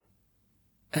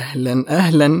أهلا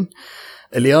أهلا.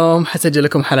 اليوم حسجل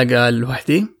لكم حلقة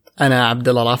لوحدي. أنا عبد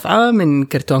الله رافعة من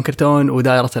كرتون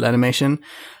ودائرة الأنيميشن.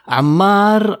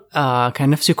 عمار كان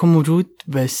نفسي يكون موجود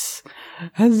بس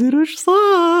هزر وش صار.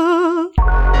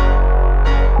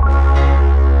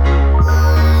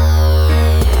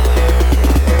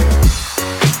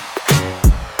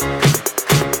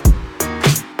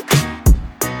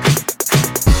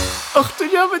 أخته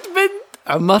جابت بنت.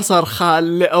 عمار صار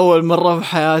خال لأول مرة في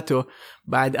حياته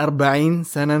بعد 40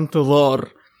 سنة انتظار.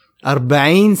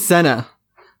 40 سنة.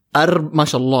 ما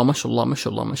شاء الله ما شاء الله ما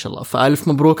شاء الله ما شاء الله. فألف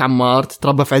مبروك عمار،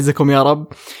 تتربى في عزكم يا رب.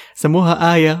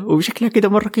 سموها آية وشكلها كده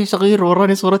مرة كده صغير،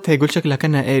 وراني صورتها يقول شكلها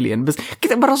كأنها إيليان بس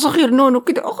كده مرة صغير نونو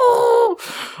كده.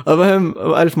 المهم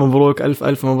ألف مبروك،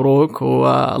 ألف مبروك،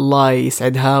 والله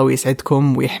يسعدها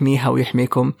ويسعدكم ويحميها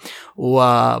ويحميكم.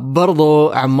 وبرضو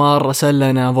عمار رسل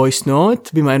لنا فويس نوت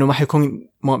بما أنه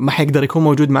ما حيقدر يكون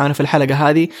موجود معنا في الحلقة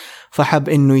هذه، فحب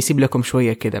إنه يسيب لكم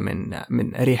شوية كده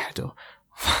من ريحته.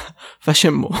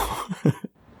 فشموا.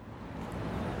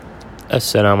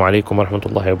 السلام عليكم ورحمة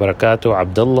الله وبركاته.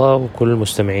 عبد الله وكل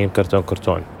المستمعين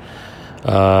كرتون.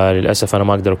 للأسف أنا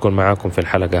ما أقدر أكون معاكم في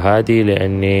الحلقة هذه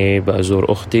لأني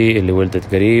بأزور أختي اللي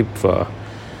ولدت قريب،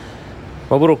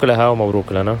 فمبروك لها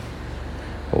ومبروك لنا.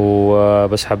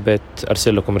 وبس حبيت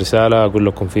أرسل لكم رسالة أقول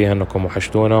لكم فيها أنكم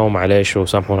وحشتونا ومعليش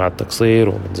وسامحونا على التقصير،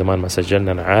 ومن زمان ما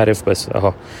سجلنا أنا عارف، بس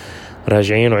أهو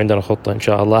راجعين وعندنا خطة إن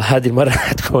شاء الله هذه المرة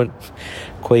حتكون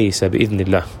كويسة بإذن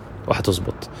الله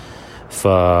وحتظبط.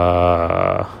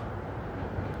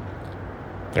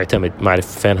 اعتمد، ما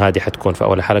أعرف فين هذه حتكون، في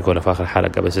أول حلقة ولا في آخر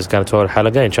حلقة، بس إذا كانت في أول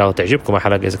حلقة إن شاء الله تعجبكم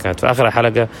الحلقة، إذا كانت في آخر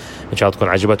حلقة إن شاء الله تكون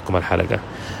عجبتكم الحلقة.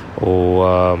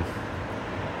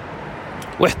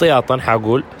 واحتياطا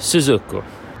حقول سوزوكو.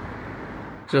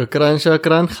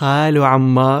 شكرا خالو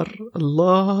عمار.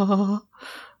 الله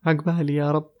عقبالي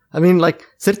يا رب.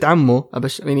 صرت عمه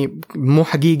يعني مو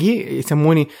حقيقي،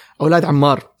 يسموني أولاد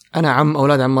عمار. أنا عم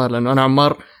أولاد عمار لأنه أنا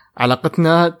عمار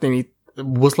علاقتنا يعني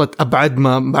وصلت أبعد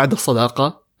ما بعد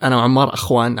الصداقة. أنا وعمار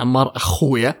أخوان، عمار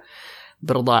أخويا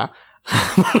برضاعة.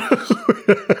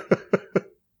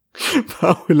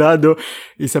 فأولاده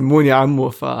يسموني عمه،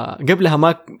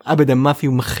 فقبلها أبدا ما في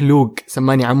مخلوق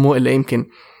سماني عمه إلا يمكن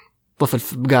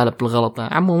طفل بقالب بالغلط،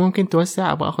 عمو ممكن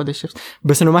توسع أبغى أخذ الشفت،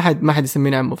 بس إنه ما حد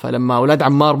يسميني عمو. فلما أولاد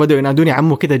عمار بدأوا ينادوني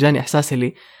عمو كده جاني إحساس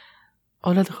اللي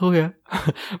أولاد أخويا.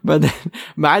 بعدين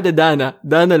ما عدا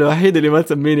دانا الوحيد اللي ما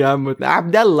تسميني عمو.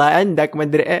 عبد الله عندك ما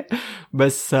أدري إيه،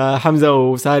 بس حمزة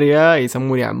وسارية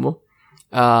يسموني عمو.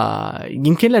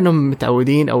 يمكن لأنهم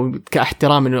متعودين أو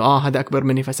كاحترام إنه هذا أكبر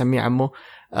مني فسميه عمو.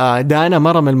 دانا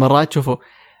مرة من المرات شوفوا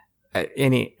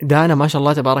يعني دانا ما شاء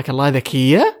الله تبارك الله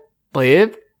ذكية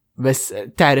طيب، بس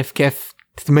تعرف كيف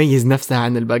تتميز نفسها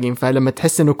عن الباقين. فلما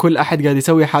تحس انه كل احد قاعد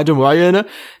يسوي حاجه معينه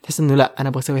تحس انه لا انا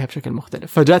ابغى اسويها بشكل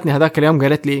مختلف. فجاتني هذاك اليوم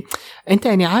قالت لي انت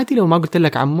يعني عادي لو ما قلت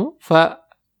لك عمو؟ ف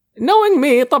knowing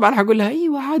me طبعا حقول لها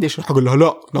ايوه عادي. شو حقول لها؟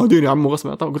 لا ناديني عمو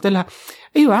غصب. طبعا قلت لها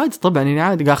ايوه عادي طبعا يعني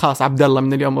عادي. قال خلاص عبد الله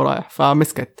من اليوم ورايح.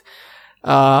 فمسكت.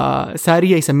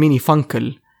 سارية يسميني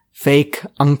فانكل، فيك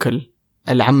انكل،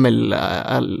 العم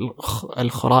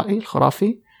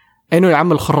الخرافي انه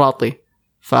العم الخراطي،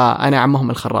 فأنا عمهم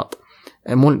الخراط.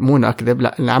 مو أكذب،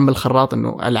 لا العم الخراط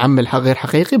إنه العم غير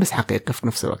حقيقي بس حقيقي في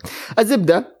نفس الوقت.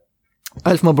 الزبدة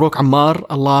ألف مبروك عمار،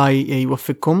 الله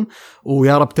يوفقكم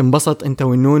ويا رب تنبسط أنت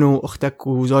والنونو وأختك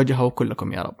وزوجها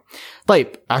وكلكم يا رب. طيب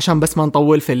عشان بس ما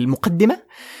نطول في المقدمة،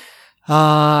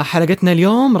 حلقتنا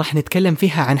اليوم راح نتكلم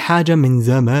فيها عن حاجة من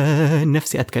زمان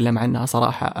نفسي أتكلم عنها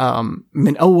صراحة.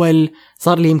 من أول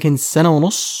صار لي يمكن 1.5 سنة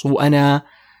وأنا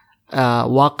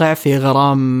واقع في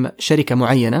غرام شركة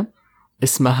معينة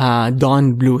اسمها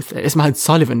بلوث، اسمها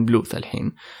سوليڤان بلوث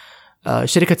الحين.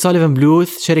 شركة سوليڤان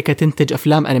بلوث شركة تنتج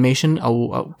أفلام أنيميشن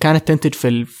أو كانت تنتج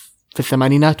في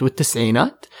الثمانينات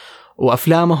والتسعينات،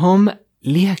 وأفلامهم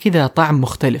ليها كذا طعم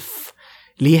مختلف،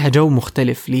 ليها جو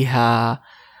مختلف، ليها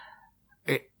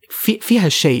فيها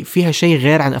شيء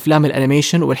غير عن أفلام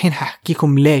الأنيميشن. والحين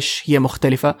هحكيكم ليش هي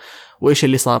مختلفة وإيش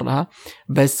اللي صار لها.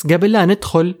 بس قبل لا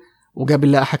ندخل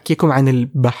وقبل لا أحكيكم عن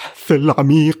البحث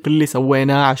العميق اللي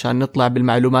سويناه عشان نطلع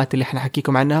بالمعلومات اللي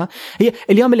حنحكيكم عنها، هي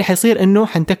اليوم اللي حيصير إنه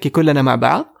حنتكي كلنا مع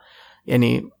بعض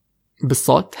يعني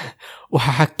بالصوت،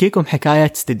 وححكيكم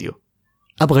حكاية ستوديو.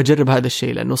 أبغى أجرب هذا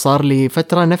الشيء لأنه صار لي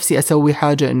فترة نفسي أسوي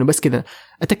حاجة إنه بس كذا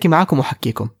أتكي معاكم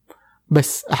وأحكيكم،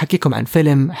 بس أحكيكم عن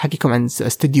فيلم، أحكيكم عن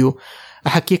ستوديو،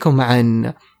 أحكيكم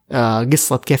عن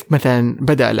قصة كيف مثلا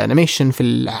بدأ الأنيميشن في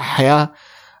الحياة.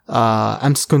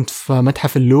 أمس كنت في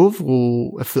متحف اللوف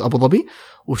وفي أبو ظبي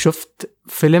وشفت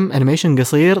فيلم أنيميشن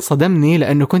قصير صدمني،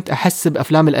 لأنه كنت أحسب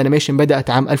أفلام الأنيميشن بدأت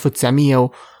عام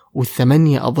 1900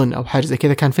 أظن أو حاجة زي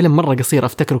كذا. كان فيلم مرة قصير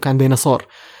أفتكره، كان ديناصور.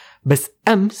 بس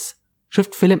أمس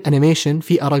شفت فيلم أنيميشن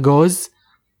في أراغوز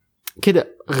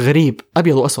كده غريب،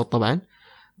 أبيض وأسود طبعا،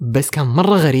 بس كان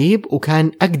مرة غريب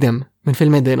وكان أقدم من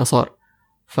فيلم الديناصور.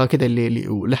 فكده اللي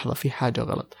لحظة في حاجة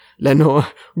غلط، لأنه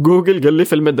جوجل قال لي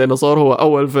فيلم الديناصور هو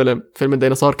أول فيلم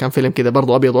الديناصور كان فيلم كده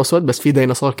برضو أبيض وأسود، بس في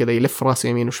ديناصور كده يلف راسه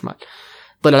يمين وشمال.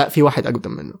 طلع لا، في واحد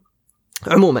أقدم منه.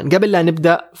 عموما قبل لا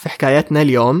نبدأ في حكايتنا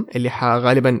اليوم اللي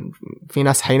غالبا في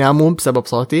ناس حيناموا بسبب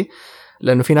صوتي،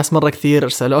 لأنه في ناس مرة كثير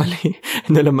ارسلوا لي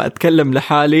إنه لما أتكلم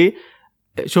لحالي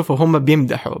شوفوا هم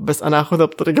بيمدحوا، بس أنا أخذها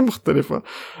بطريقة مختلفة،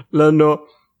 لأنه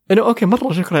أوكي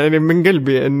مرة شكرا يعني من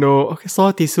قلبي إنه أوكي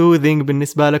صوتي سوذينج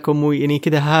بالنسبة لكم ويعني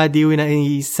كده هادي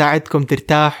ويساعدكم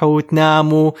ترتاحوا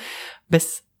وتناموا،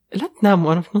 بس لا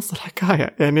تناموا أنا في نص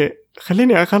الحكاية، يعني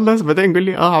خليني أخلص بعدين قل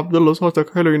لي عبد الله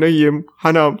صوتك حلو ينيم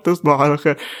حنام تصبح على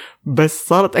خير. بس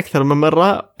صارت أكثر من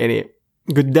مرة يعني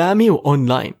قدامي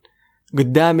وأونلاين،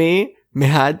 قدامي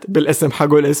مهاد بالاسم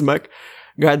حقول اسمك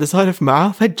قاعد أسولف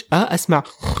معاه، فجأة أسمع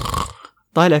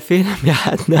طالع فينا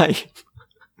مهاد نايم.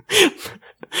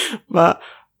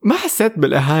 ما حسيت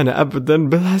بالإهانة أبدا،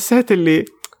 بس حسيت اللي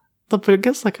طب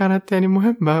القصة كانت يعني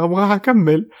مهمة أبغاها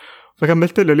أكمل،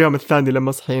 فكملت له اليوم الثاني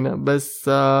لما صحينا.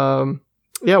 بس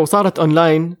وصارت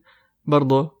أونلاين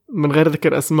برضو من غير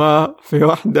ذكر أسماء. في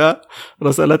واحدة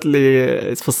رسلت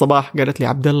لي في الصباح قالت لي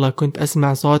عبد الله كنت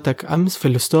أسمع صوتك أمس في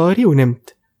الستوري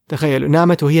ونمت. تخيلوا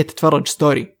نامت وهي تتفرج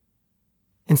ستوري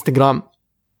انستغرام.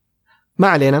 ما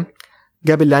علينا،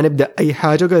 قبل لا نبدأ أي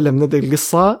حاجة قبل لا نبدأ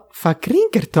القصة، فاكرين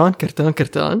كرتون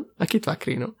أكيد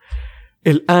فاكرينه.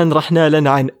 الآن راح نعلن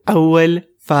عن أول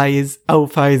فايز أو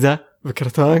فايزة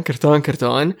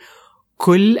بكرتون.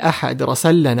 كل أحد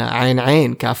رسل لنا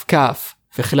عين كاف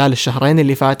في خلال الشهرين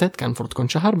اللي فاتت، كان المفروض تكون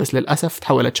شهر بس للأسف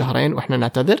تحولت شهرين وإحنا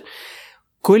نعتذر.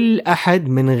 كل أحد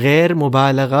من غير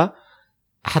مبالغة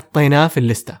حطيناه في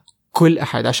الليستة، كل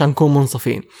أحد عشان نكون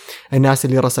منصفين. الناس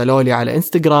اللي رسلوا لي على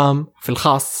إنستغرام في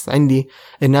الخاص عندي،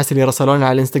 الناس اللي رسلوني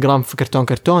على إنستغرام في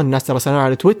كرتون، الناس اللي رسلوني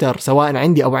على تويتر سواء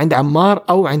عندي أو عند عمار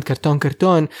أو عند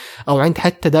كرتون أو عند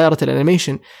حتى دائرة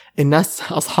الأنيميشن، الناس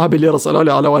أصحابي اللي رسلوا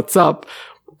لي على واتساب،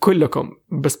 كلكم.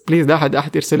 بس بليز لا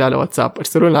أحد يرسل لي على واتساب،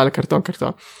 ارسلوا لي على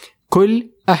كرتون. كل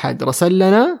أحد رسل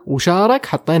لنا وشارك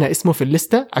حطينا اسمه في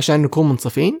الليستة عشان نكون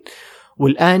منصفين.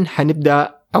 والآن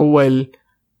حنبدأ أول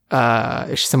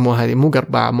إيش سموها هذه، مو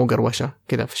قربعة مو قروشة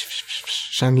كذا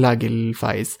عشان نلاقي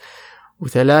الفايز.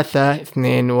 3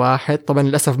 2 1. طبعا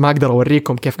للأسف ما أقدر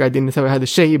أوريكم كيف قاعدين نسوي هذا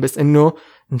الشيء، بس إنه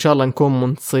إن شاء الله نكون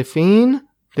منصفين.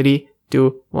 3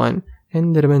 2 1.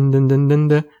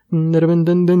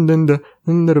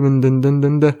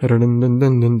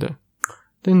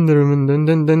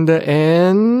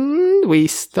 and we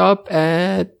stop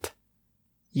at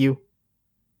you.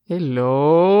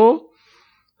 hello.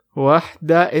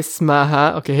 واحدة اسمها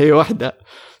أوكي هي واحدة.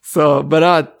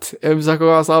 بنات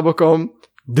امسكوا أعصابكم.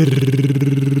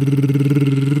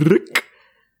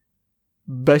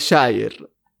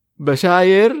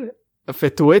 بشاير في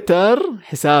تويتر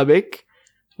حسابك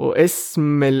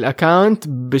واسم الأكاونت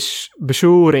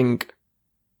بشورينج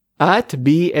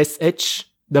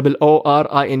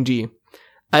 @BSHOORING.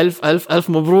 ألف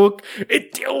مبروك،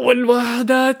 انتي أول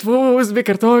واحدة تفوز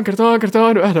بكرتون.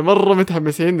 وإحنا مرة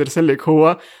متحمسين نرسل لك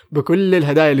هو بكل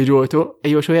الهدايا اللي جوته.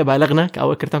 أيوة شوية بالغنا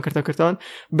كأول كرتون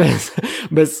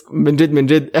بس من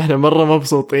جد إحنا مرة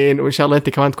مبسوطين، وإن شاء الله أنت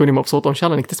كمان تكوني مبسوطة، وإن شاء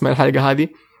الله إنك تسمع الحلقة هذه.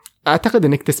 أعتقد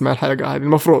إنك تسمع الحلقة هذه،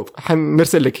 المفروض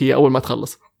حنرسل لك هي أول ما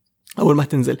تخلص، أول ما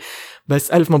تنزل.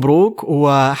 بس ألف مبروك،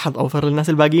 وحظ أوفر للناس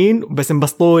الباقيين، بس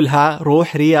انبسطوا لها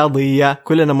روح رياضية.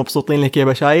 كلنا مبسوطين لك يا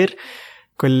بشاير،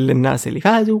 كل الناس اللي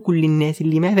فازوا وكل الناس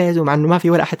اللي ما فازوا، مع انه ما في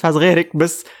ولا احد فاز غيرك،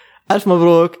 بس الف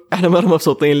مبروك، احنا مره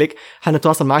مبسوطين لك.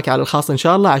 حنتواصل معك على الخاص ان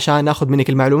شاء الله عشان ناخذ منك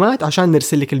المعلومات، عشان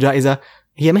نرسل لك الجائزه.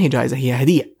 هي ما هي جائزه، هي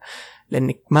هديه،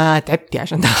 لانك ما تعبتي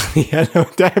عشان تاخذيها. لو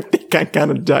تعبتي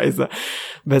كانت جائزه.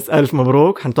 بس الف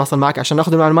مبروك، حنتواصل معك عشان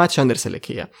ناخذ المعلومات عشان نرسل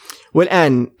لك هي.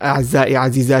 والان اعزائي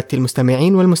عزيزاتي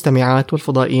المستمعين والمستمعات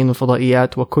والفضائيين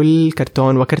والفضائيات وكل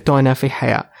كرتون وكرتونه في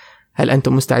الحياه، هل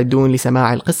انتم مستعدون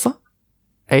لسماع القصه؟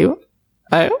 أيوة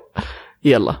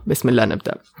يلا بسم الله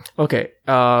نبدأ. أوكي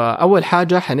أول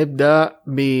حاجة حنبدأ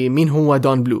بمين هو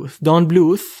دون بلوث. دون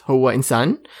بلوث هو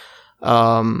إنسان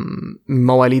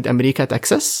مواليد أمريكا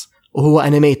تكساس، وهو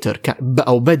أنيميتر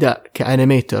أو بدأ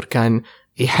كأنيميتر، كان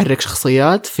يحرك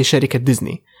شخصيات في شركة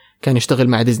ديزني، كان يشتغل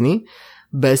مع ديزني،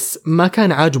 بس ما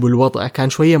كان عاجبه الوضع، كان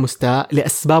شوية مستاء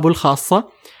لأسبابه الخاصة.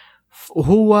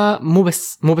 وهو مو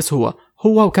بس هو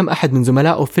وكم أحد من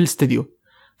زملائه في ستوديو.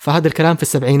 فهذا الكلام في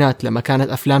السبعينات لما كانت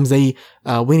أفلام زي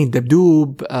ويني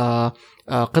الدبدوب،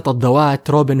 قطط ذوات،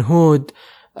 روبن هود،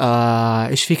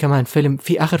 إيش في كمان فيلم،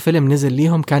 في آخر فيلم نزل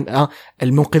ليهم كان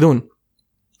المنقذون.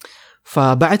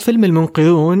 فبعد فيلم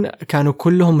المنقذون كانوا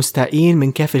كلهم مستائين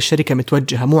من كيف الشركة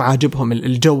متوجهة، مو عاجبهم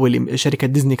الجو اللي شركة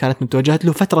ديزني كانت متوجهة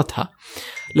له فترتها،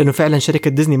 لأنه فعلا شركة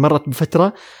ديزني مرت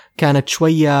بفترة كانت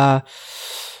شوية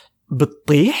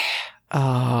بتطيح.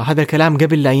 هذا الكلام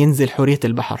قبل لا ينزل حورية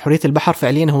البحر. حورية البحر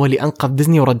فعليا هو اللي أنقذ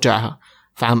ديزني ورجعها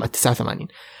في عام 89.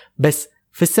 بس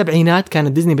في السبعينات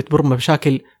كانت ديزني بتمر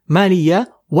بمشاكل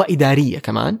مالية وإدارية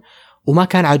كمان، وما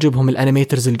كان عاجبهم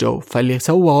الأنيميترز الجو. فاللي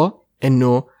سووا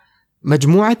إنه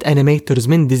مجموعة أنيميترز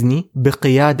من ديزني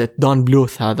بقيادة دون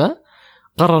بلوث هذا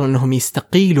قرروا أنهم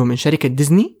يستقيلوا من شركة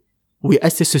ديزني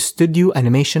ويأسسوا ستوديو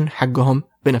أنيميشن حقهم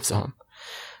بنفسهم.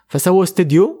 فسووا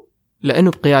ستوديو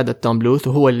لأنه بقيادة دون بلوث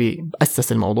وهو اللي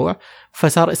أسس الموضوع،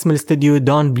 فصار اسم الاستوديو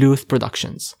دون بلوث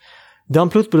برودكشنز. دون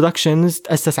بلوث برودكشنز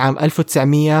تأسس عام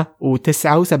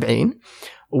 1979،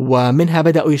 ومنها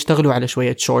بدأوا يشتغلوا على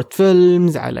شوية شورت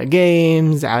فيلمز، على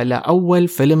جيمز، على أول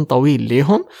فيلم طويل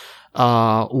ليهم.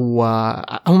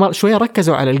 وهم شوية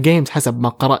ركزوا على الجيمز حسب ما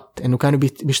قرأت، إنه كانوا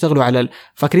بيشتغلوا على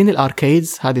فاكرين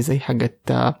الأركيدز هذه زي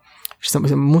حقت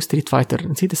مو ستريت فايتر،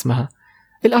 نسيت اسمها،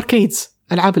 الأركيدز،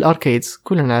 ألعاب الأركيدز،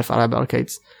 كلنا نعرف ألعاب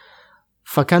الأركيدز.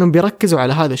 فكانوا بيركزوا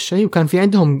على هذا الشيء، وكان في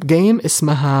عندهم جيم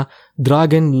اسمها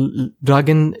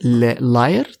دراجون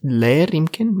لاير،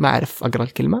 يمكن ما أعرف أقرأ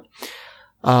الكلمة.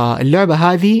 اللعبة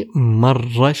هذه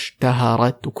مرة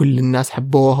اشتهرت وكل الناس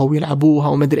حبوها ويلعبوها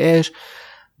ومدري إيش،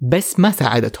 بس ما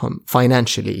ساعدتهم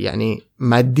فاينانشلي، يعني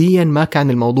ماديا ما كان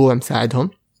الموضوع مساعدهم.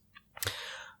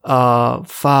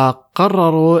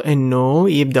 فقرروا إنه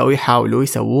يبدأوا يحاولوا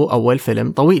يسووا أول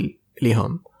فيلم طويل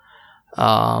لهم.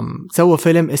 سووا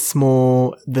فيلم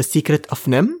اسمه The Secret of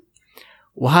NIMH،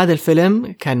 وهذا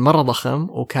الفيلم كان مرة ضخم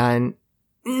وكان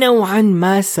نوعا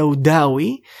ما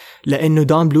سوداوي، لأنه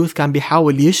دون بلوث كان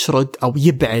بيحاول يشرد أو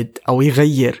يبعد أو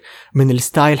يغير من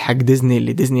الستايل حق ديزني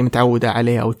اللي ديزني متعودة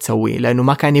عليه أو تسويه، لأنه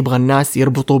ما كان يبغى الناس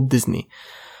يربطوا بديزني.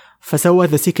 فسوى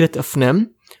The Secret of NIMH،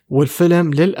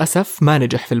 والفيلم للأسف ما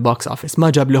نجح في البوكس أوفيس، ما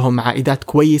جاب لهم عائدات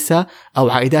كويسة أو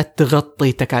عائدات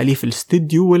تغطي تكاليف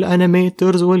الاستوديو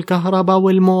والأنيميترز والكهرباء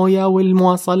والموية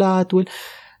والمواصلات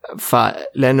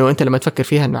لأنه أنت لما تفكر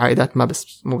فيها إنه عائدات مو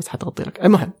بس حتغطي لك.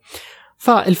 المهم،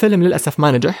 فالفيلم للأسف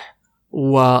ما نجح،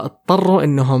 واضطروا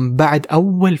إنهم بعد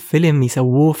أول فيلم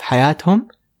يسووه في حياتهم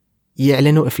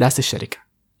يعلنوا إفلاس الشركة.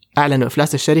 أعلنوا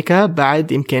إفلاس الشركة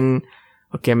بعد يمكن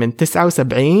من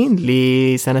 79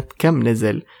 لسنة كم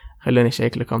نزل، خلوني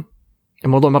أشيك لكم،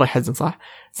 الموضوع مرة يحزن صح؟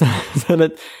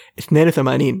 سنة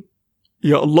 82،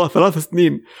 يا الله 3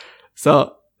 سنين.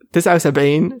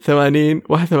 79 80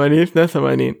 81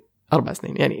 82 4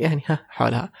 سنين، يعني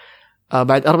حولها.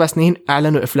 بعد 4 سنين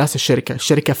أعلنوا إفلاس الشركة.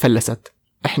 الشركة فلست،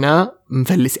 إحنا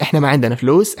مفلس، إحنا ما عندنا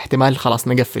فلوس، احتمال خلاص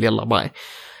نقفل، يلا باي.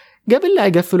 قبل لا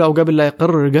يقفلوا أو قبل لا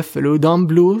يقرروا يقفلوا، دون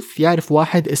بلوث يعرف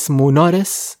واحد اسمه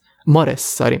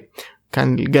موريس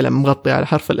كان القلم مغطي على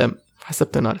حرف الام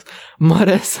حسبته نورس.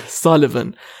 موريس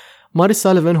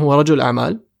سوليڤان هو رجل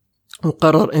أعمال،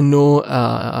 وقرر إنه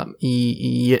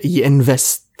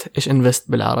ينفست. إيش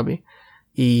انفست بالعربي؟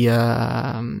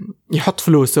 يحط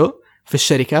فلوسه في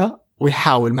الشركة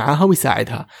ويحاول معاها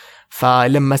ويساعدها.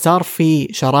 فلما صار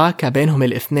في شراكة بينهم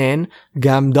الاثنين،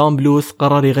 قام دون بلوث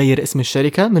قرر يغير اسم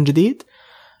الشركة من جديد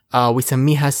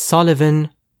ويسميها سوليڤان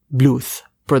بلوث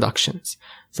برودكشنز.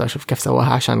 شوف كيف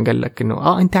سواها، عشان قال لك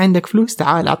إنه أنت عندك فلوس،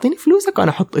 تعال أعطيني فلوسك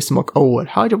وأنا أحط اسمك أول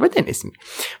حاجة وبعدين اسمي.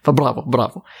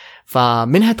 فبرافو.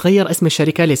 فمنها تغير اسم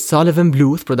الشركة لسوليڤان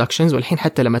بلوث برودكشنز، والحين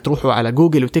حتى لما تروحوا على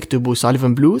جوجل وتكتبوا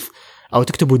سوليڤان بلوث أو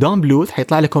تكتبوا دون بلوث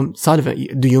حيطلع لكم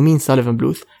do you mean سوليڤان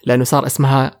بلوث، لأنه صار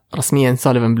اسمها رسميا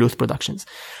سوليڤان بلوث برودكشنز.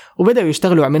 وبدأوا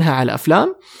يشتغلوا منها على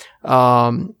أفلام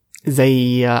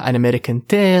زي An American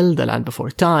Tale, The Land Before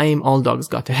Time, All Dogs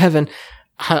Go to Heaven.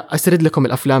 أسرد لكم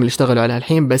الأفلام اللي اشتغلوا عليها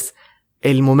الحين. بس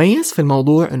المميز في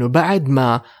الموضوع أنه بعد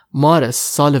ما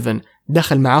موريس سوليڤان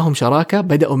دخل معاهم شراكة،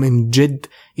 بدأوا من جد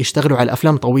يشتغلوا على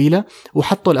أفلام طويلة،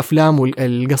 وحطوا الأفلام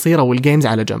القصيرة والجيمز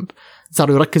على جنب،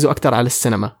 صاروا يركزوا أكتر على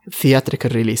السينما theatrical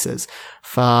releases.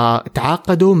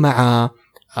 فتعاقدوا مع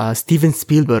ستيفن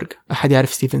سبيلبرغ. أحد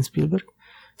يعرف ستيفن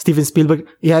سبيلبرغ؟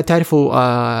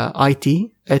 تعرفوا IT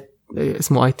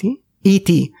اسمه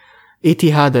ET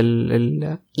هذا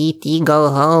ET go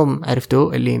home،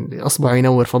 عرفتوا اللي أصبعه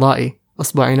ينور فضائي،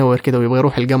 أصبعه ينور كده ويبغى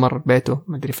يروح القمر بيته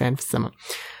ما أدري فين في السماء.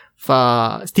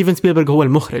 فستيفن سبيلبرغ هو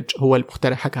المخرج، هو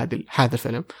المخترع حق هذا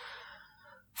الفيلم.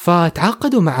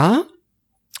 فتعاقدوا معاه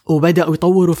وبدأوا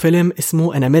يطوروا فيلم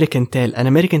اسمه An American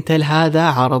Tale. هذا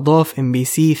عرضوه في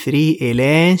MBC 3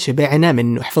 إلين شبعنا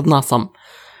منه، حفظناه صم.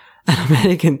 An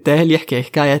American Tale يحكي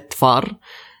حكاية فار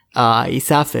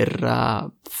يسافر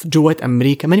في جوة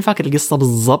أمريكا. ماني فاكر القصة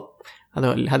بالضبط،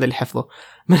 هذا اللي حفظه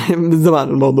من زمان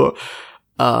الموضوع.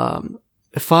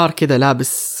 فار كده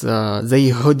لابس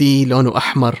زي هودي لونه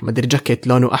أحمر، مدري جاكيت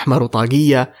لونه أحمر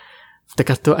وطاقية.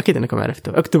 افتكرته أكيد أنكم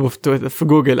عرفتوا، اكتبوا في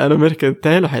جوجل أمريكان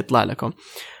تيل وحيطلع لكم.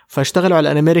 فاشتغلوا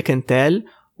على أمريكان تيل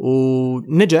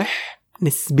ونجح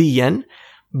نسبيا.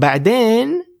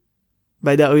 بعدين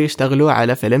بدأوا يشتغلوا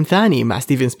على فيلم ثاني مع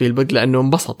ستيفن سبيلبرغ لأنه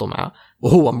انبسطوا معه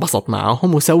وهو انبسط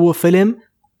معهم، وسووا فيلم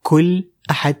كل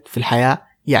أحد في الحياة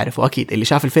يعرفوا. أكيد اللي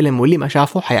شاف الفيلم واللي ما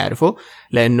شافه حيعرفوا،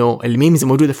 لأنه الميمز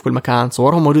موجودة في كل مكان،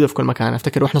 صورهم موجودة في كل مكان.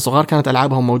 أفتكر وإحنا صغار كانت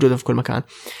ألعابهم موجودة في كل مكان.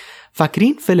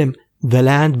 فاكرين فيلم The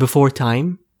Land Before Time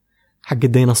حق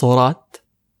الديناصورات؟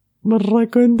 مرة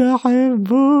كنت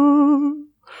أحبه.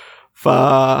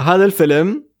 فهذا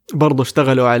الفيلم برضو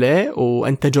اشتغلوا عليه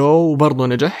وانتجوه وبرضو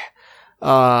نجح.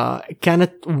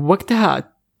 كانت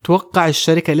وقتها توقع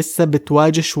الشركة لسه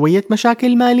بتواجه شوية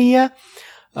مشاكل مالية.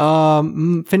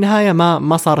 في النهاية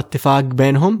ما صار اتفاق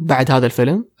بينهم بعد هذا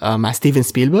الفيلم مع ستيفن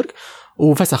سبيلبرغ،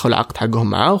 وفسخوا العقد حقهم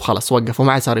معه وخلاص وقفوا،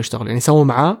 ما عاد صاروا يشتغلوا. يعني سووا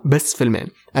معه بس فيلمين،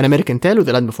 أمريكان تيل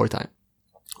وذا لاند بيفور تايم،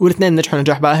 والاثنين نجحوا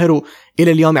نجاح باهر،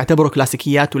 وإلى اليوم يعتبروا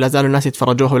كلاسيكيات ولا زالوا الناس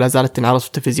يتفرجوها ولا زالت تنعرض في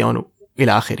التلفزيون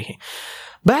إلى آخره.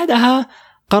 بعدها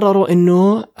قرروا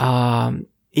إنه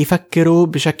يفكروا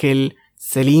بشكل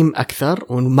سليم أكثر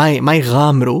وما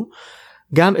يغامروا.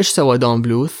 قام إيش سوى دون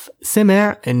بلوث؟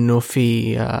 سمع إنه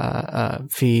في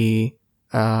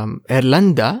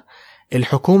إيرلندا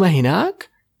الحكومة هناك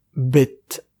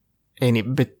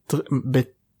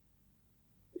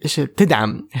إيش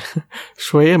تدعم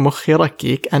شوية. مخي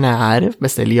ركيك أنا عارف،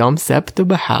 بس اليوم سبت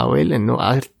بحاول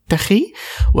إنه أرتخي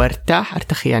وارتاح.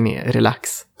 أرتخي يعني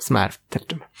ريلاكس، بس ما أعرف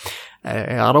الترجمة.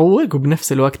 أروق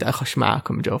وبنفس الوقت أخش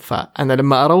معاكم جو. فأنا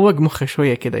لما أروق مخي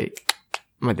شوية كده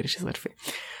ما أدري إيش يصير فيه.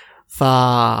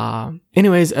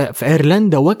 anyways في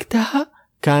إيرلندا وقتها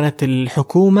كانت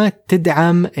الحكومة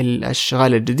تدعم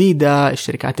الأشغال الجديدة،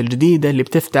 الشركات الجديدة اللي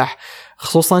بتفتح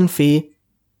خصوصا في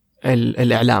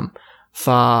الإعلام.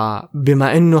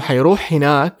 فبما إنه حيروح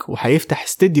هناك وحيفتح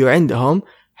ستوديو عندهم،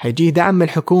 حيجيه دعم من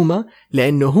الحكومة،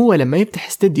 لأنه هو لما يفتح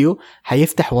ستوديو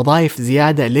حيفتح وظائف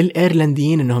زيادة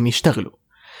للإيرلنديين إنهم يشتغلوا.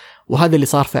 وهذا اللي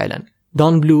صار فعلا.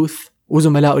 دون بلوث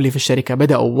وزملائه اللي في الشركة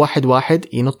بدأوا واحد واحد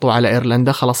ينطوا على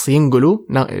إيرلندا، خلاص ينقلوا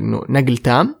نقل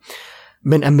تام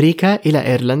من أمريكا إلى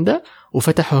إيرلندا،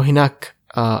 وفتحوا هناك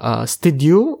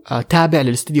ستوديو تابع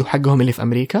للاستوديو حقهم اللي في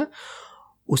أمريكا،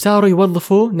 وصاروا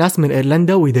يوظفوا ناس من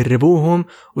إيرلندا ويدربوهم،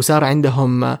 وصار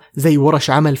عندهم زي ورش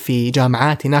عمل في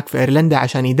جامعات هناك في إيرلندا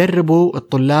عشان يدربوا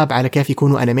الطلاب على كيف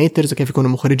يكونوا أنيميترز وكيف يكونوا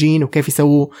مخرجين وكيف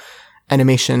يسووا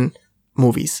أنيميشن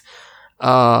موفيز.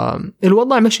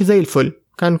 الوضع مشي زي الفل،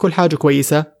 كان كل حاجة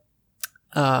كويسة،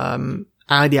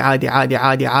 عادي عادي عادي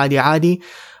عادي عادي عادي.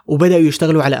 وبدأوا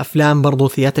يشتغلوا على أفلام برضو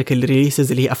ثياتريكال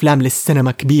ريليسز اللي هي أفلام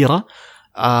للسينما كبيرة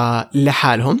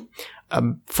لحالهم.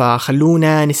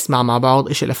 فخلونا نسمع مع بعض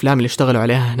إيش الأفلام اللي اشتغلوا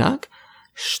عليها هناك.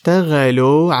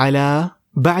 اشتغلوا على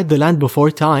بعد The Land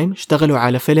Before Time اشتغلوا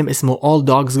على فيلم اسمه All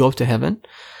Dogs Go to Heaven.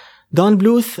 دون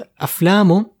بلوث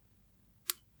أفلامه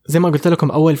زي ما قلت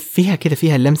لكم أول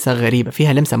فيها لمسة غريبة،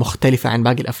 فيها لمسة مختلفة عن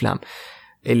باقي الأفلام.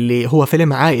 اللي هو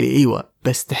فيلم عائلي أيوة،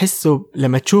 بس تحسه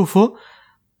لما تشوفه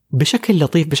بشكل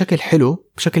لطيف، بشكل حلو،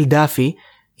 بشكل دافي،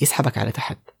 يسحبك على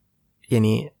تحت،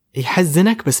 يعني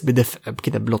يحزنك بس بدفء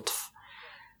كده بلطف.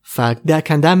 فده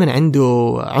كان دائما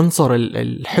عنده عنصر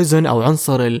الحزن أو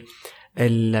عنصر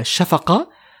الشفقة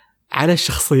على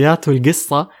الشخصيات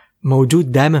والقصة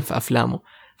موجود دائما في أفلامه.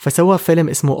 فسوى فيلم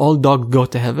اسمه All Dogs Go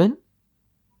to Heaven.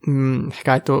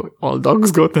 حكايته All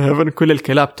Dogs Go to Heaven، كل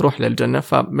الكلاب تروح للجنة.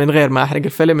 فمن غير ما أحرق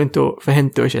الفيلم انتوا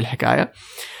فهمتوا إيش الحكاية.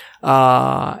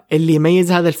 اللي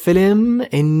يميز هذا الفيلم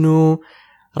إنه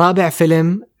رابع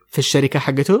فيلم في الشركة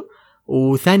حقته،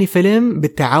 وثاني فيلم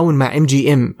بالتعاون مع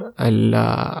MGM،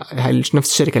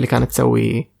 نفس الشركة اللي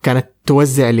كانت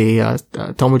توزع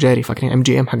لتوم وجيري. فاكرين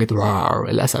MGM حقت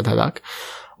الأسد هذاك.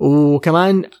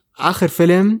 وكمان آخر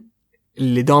فيلم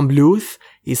اللي دون بلوث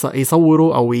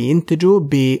يصوروا أو ينتجوا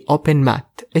بأوبن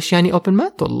مات. إيش يعني أوبن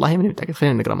مات؟ والله ماني متأكد،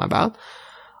 خلينا نقرأ مع بعض.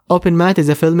 Open mat is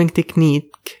a filming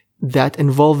technique that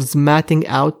involves matting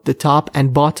out the top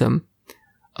and bottom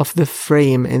of the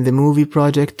frame in the movie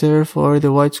projector for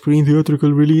the widescreen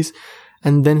theatrical release,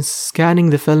 and then scanning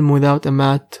the film without a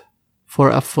mat for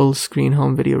a full screen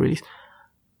home video release.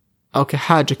 أوكي،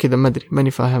 حاجة كذا ما أدري،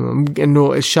 ماني فاهم.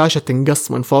 إنه الشاشة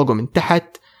تنقص من فوق ومن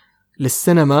تحت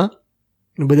للسينما،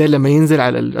 بدل لما ينزل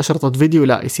على الأشرطة فيديو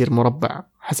لا يصير مربع،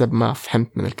 حسب ما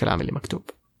فهمت من الكلام اللي مكتوب.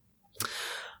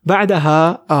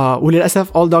 بعدها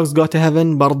وللأسف All Dogs Go to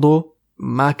Heaven برضو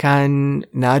ما كان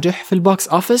ناجح في البوكس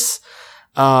أوفيس.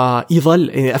 يظل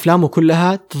يعني أفلامه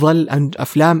كلها تظل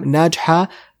أفلام ناجحة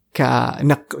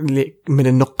من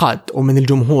النقاد ومن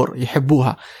الجمهور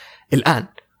يحبوها الآن.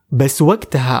 بس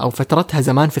وقتها أو فترتها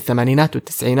زمان في الثمانينات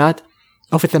والتسعينات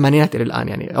أو في الثمانينات إلى الآن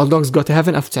يعني All Dogs Go to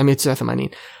Heaven 1989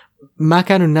 ما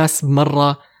كانوا الناس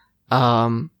مرة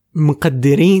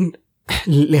مقدرين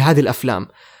لهذه الأفلام،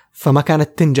 فما كانت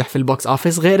تنجح في البوكس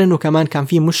آفيس. غير أنه كمان كان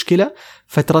في مشكلة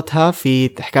فترتها في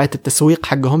حكاية التسويق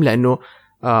حقهم، لأنه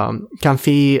كان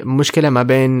في مشكلة ما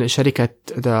بين شركة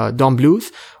دون بلوث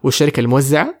والشركة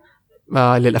الموزعة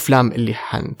للأفلام اللي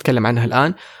حنتكلم عنها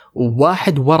الآن،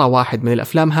 وواحد ورا واحد من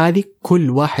الأفلام هذه كل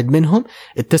واحد منهم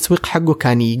التسويق حقه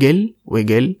كان يقل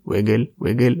ويقل ويقل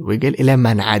ويقل ويقل إلى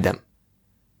ما انعدم.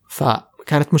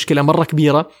 فكانت مشكلة مرة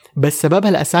كبيرة، بس سببها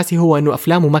الأساسي هو أنه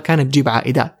أفلامه ما كانت تجيب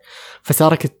عائدات.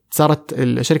 فصارت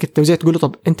شركة التوزيع تقول له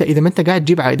طب أنت إذا ما أنت قاعد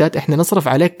تجيب عائدات إحنا نصرف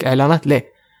عليك إعلانات ليه؟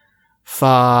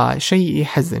 فشيء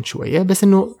يحزن شوية، بس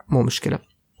إنه مو مشكلة.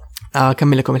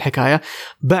 أكمل لكم الحكاية.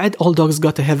 بعد All Dogs Go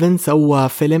to Heaven سوى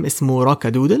فيلم اسمه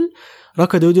روكادودل.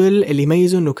 روكادودل اللي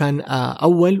يميزه إنه كان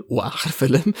أول وآخر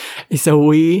فيلم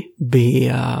يسويه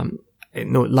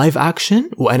إنه لايف أكشن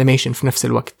وأنيميشن في نفس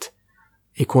الوقت،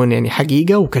 يكون يعني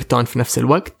حقيقة وكرتون في نفس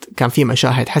الوقت. كان في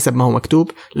مشاهد حسب ما هو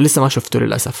مكتوب، لسه ما شفته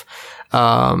للأسف،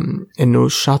 إنه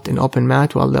shot in open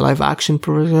mat while the live action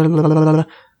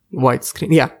wide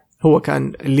screen. هو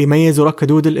كان اللي يميزه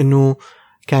روكادودل إنه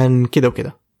كان كده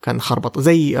وكده، كان خربط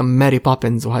زي ماري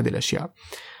بابنز وهذه الأشياء.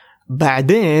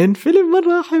 بعدين فيلم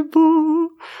مرة أحبه،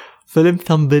 فيلم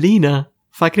ثمبلينا.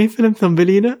 فاكرين فيلم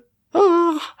ثمبلينا؟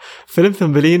 فيلم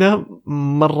ثمبلينا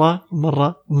مرة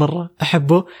مرة مرة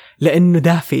أحبه، لأنه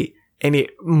دافي. يعني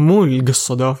مو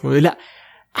القصة دافي، لا،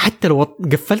 حتى لو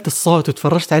قفلت الصوت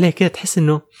وتفرجت عليه كده تحس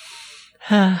إنه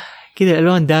كده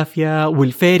الألوان دافية،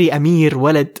 والفيري أمير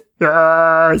ولد.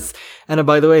 أنا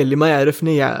باي ذا واي اللي ما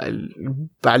يعرفني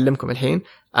بعلمكم الحين،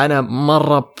 أنا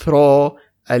مرة برو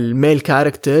الميل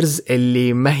كاركترز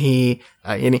اللي ما هي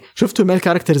يعني شفتوا الميل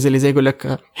كاركترز اللي زي يقول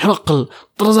لك هرقل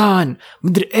طرزان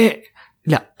مدري إيه.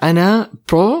 لا، أنا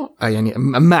برو يعني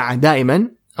مع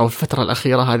دائما، أو الفترة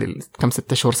الأخيرة هذه كم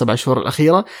 6 شهور 7 شهور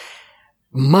الأخيرة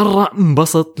مرة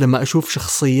انبسط لما أشوف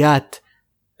شخصيات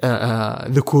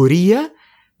ذكورية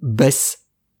بس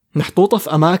محطوطة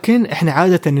في أماكن إحنا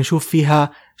عادة نشوف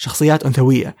فيها شخصيات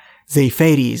أنثوية، زي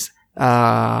فيريز،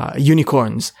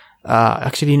 يونيكورنز.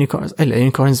 actually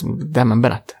يونيكورنز دائما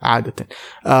بنات عادة.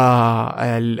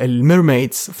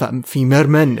 الميرميدز، في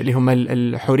ميرمن اللي هم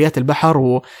الحوريات البحر،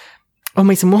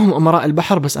 وهم يسموهم أمراء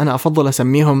البحر، بس أنا أفضل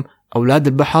أسميهم أولاد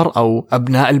البحر أو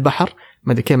أبناء البحر.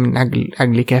 ما أدري كيف، من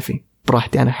عقلي كافي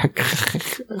براحتي أنا، حق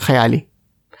خيالي.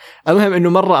 المهم إنه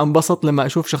مرة أنبسط لما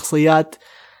أشوف شخصيات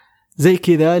زي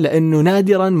كذا، لأنه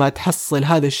نادرا ما تحصل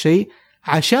هذا الشيء،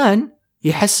 عشان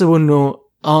يحسبوا إنه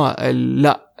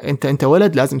لا أنت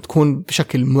ولد لازم تكون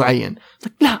بشكل معين.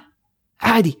 لا،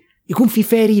 عادي يكون في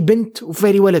فيري بنت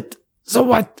وفيري ولد،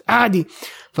 زوت عادي.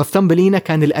 ففي ثمبلينا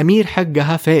كان الأمير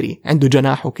حقها فيري عنده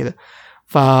جناح وكذا،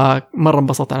 فمرة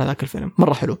انبسطت على ذاك الفيلم،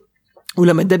 مرة حلو.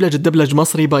 ولما الدبلج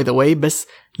مصري باي ذا واي، بس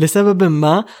لسبب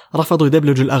ما رفضوا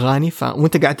يدبلجوا الأغاني.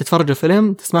 وانت قاعد تتفرج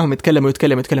الفيلم تسمعهم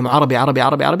يتكلموا عربي عربي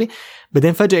عربي عربي،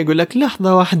 بعدين فجأة يقول لك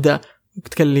لحظة واحدة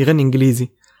يغني إنجليزي.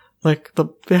 طب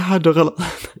في حاجة غلط.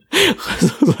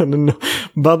 خصوصا إنه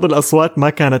بعض الأصوات ما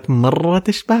كانت مرة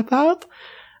تشبه بعض،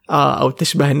 أو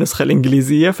تشبه النسخة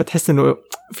الإنجليزية، فتحس إنه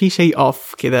في شيء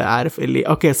أوف كذا، عارف اللي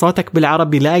أوكي صوتك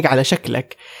بالعربي لايق على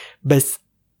شكلك، بس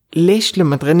ليش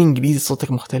لما تغني إنجليزي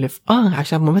صوتك مختلف؟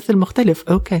 عشان ممثل مختلف.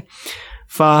 أوكي،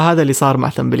 فهذا اللي صار مع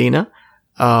ثمبلينا.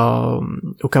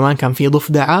 وكمان كان في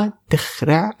ضفدعة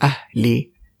تخرع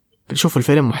أهلي، شوفوا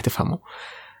الفيلم وحتفهموا.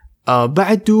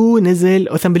 بعده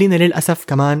نزل ثمبلينا للأسف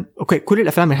كمان. أوكي، كل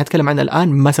الأفلام اللي هتكلم عنها الآن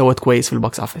ما سوت كويس في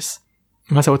البوكس أوفيس،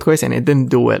 ما سوت كويس يعني didn't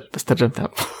do well، بس ترجمتها.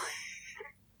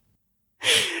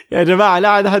 يا جماعة لا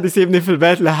عاد أحد يسيبني في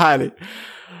البيت لحالي.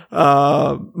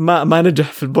 ما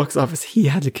نجح في البوكس أوفيس، هي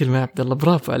هذه الكلمة يا عبد الله،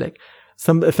 برافو عليك.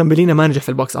 ثمبلينا ما نجح في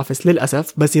البوكس أوفيس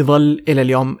للأسف، بس يظل إلى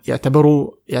اليوم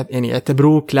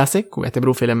يعتبروه كلاسيك،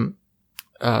 ويعتبروه فيلم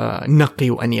نقي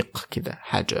وأنيق كذا،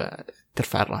 حاجة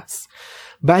ترفع الرأس.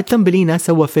 بعد ثمبلينا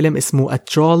سوى فيلم اسمه A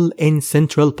Troll in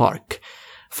Central Park.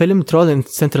 فيلم Troll in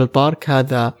Central Park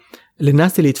هذا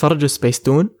للناس اللي يتفرجوا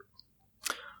سبيستون،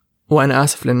 وأنا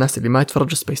آسف للناس اللي ما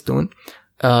يتفرجوا سبيستون.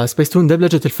 سبيستون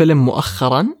دبلجت الفيلم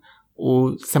مؤخرا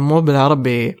وسموه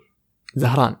بالعربي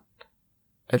زهران.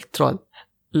 الترول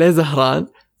ليه زهران؟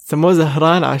 سموه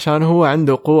زهران عشان هو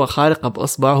عنده قوة خارقة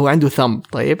بأصبعه، هو عنده ثمب،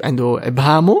 طيب عنده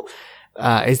إبهامه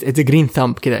it's a green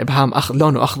thumb كده، إبهام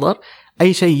لونه أخضر،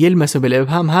 أي شيء يلمسه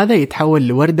بالإبهام هذا يتحول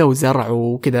لوردة وزرع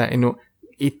وكده، إنه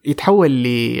يتحول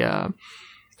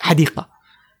حديقة.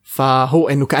 فهو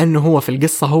إنه كأنه هو في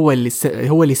القصة هو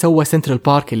اللي سوى سنترال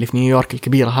بارك اللي في نيويورك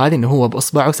الكبيرة هذه، إنه هو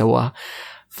بإصبعه سواها.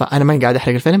 فأنا ما قاعد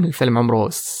أحرق الفيلم عمره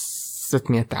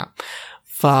 600 عام.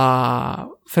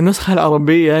 في النسخة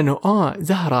العربية إنه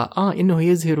زهرة إنه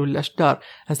يزهر الأشجار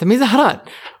هنسميه زهران.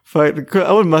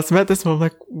 فأول ما سمعت اسمه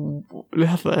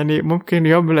لحظة يعني ممكن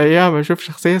يوم من الأيام أشوف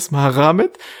شخصية اسمها غامض،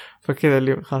 فكذا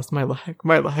اللي خلاص ما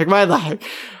يضحك.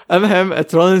 المهم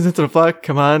ترون سنترال بارك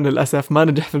كمان للأسف ما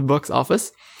نجح في البوكس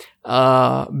أوفيس.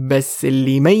 بس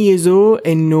اللي يميزه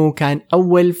إنه كان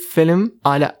أول فيلم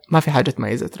لا ما في حاجة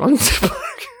تميزه ترون سنترال بارك.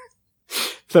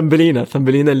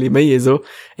 ثمبلينا اللي يميزه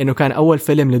إنه كان أول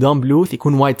فيلم لدون بلوث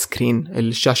يكون وايد سكرين،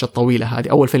 الشاشة الطويلة هذه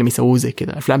أول فيلم يسووه زي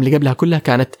كذا. الأفلام اللي قبلها كلها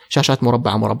كانت شاشات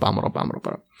مربعة.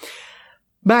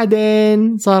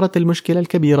 بعدين صارت المشكلة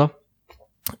الكبيرة.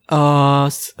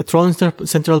 ترون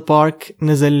سنترال بارك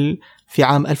نزل في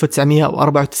عام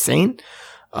 1994.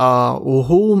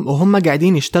 وهم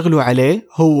قاعدين يشتغلوا عليه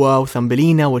هو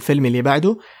وثمبلينا والفيلم اللي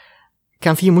بعده.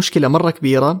 كان في مشكلة مرة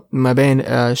كبيرة ما بين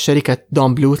شركة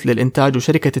دون بلوث للإنتاج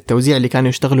وشركة التوزيع اللي كانوا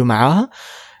يشتغلوا معاها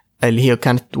اللي هي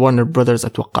كانت وارنر براذرز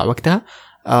أتوقع وقتها.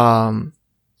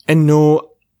 إنه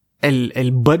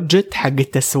البادجت حق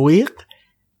التسويق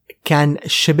كان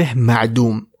شبه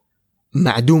معدوم.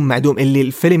 اللي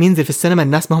الفيلم ينزل في السينما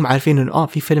الناس ما هم عارفين إنه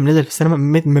في فيلم نزل في السينما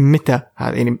من متى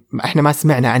هذا، يعني إحنا ما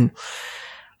سمعنا عنه.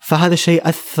 فهذا الشيء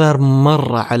أثر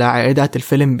مرة على عائدات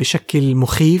الفيلم بشكل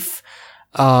مخيف.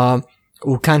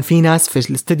 وكان في ناس في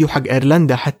الاستوديو حق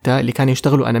ايرلندا حتى اللي كانوا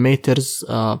يشتغلوا انيميترز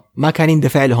ما كان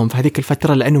يندفع لهم في هذيك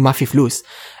الفترة لأنه ما في فلوس.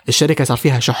 الشركة صار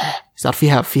فيها شح، صار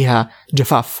فيها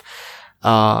جفاف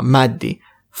مادي.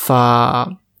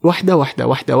 فواحدة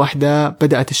واحدة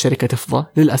بدأت الشركة تفضى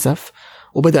للأسف،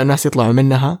 وبدأ الناس يطلعوا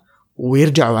منها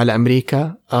ويرجعوا على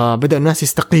أمريكا. بدأ الناس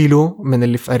يستقيلوا من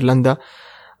اللي في ايرلندا.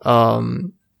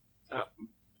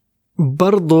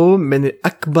 برضو من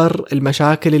أكبر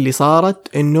المشاكل اللي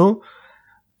صارت إنه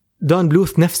دون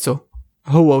بلوث نفسه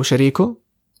هو وشريكه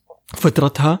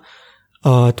فترتها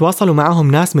تواصلوا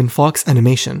معهم ناس من فوكس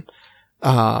أنيميشن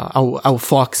أو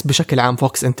فوكس بشكل عام،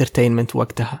 فوكس انترتينمنت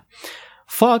وقتها.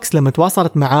 فوكس لما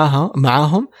تواصلت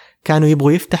معاهم كانوا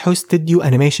يبغوا يفتحوا ستوديو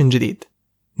أنيميشن جديد.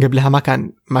 قبلها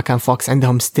ما كان فوكس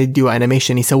عندهم ستوديو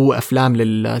أنيميشن يسووا أفلام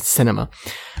للسينما.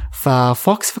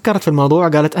 ففوكس فكرت في الموضوع،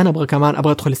 قالت أنا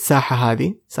أبغى أدخل الساحة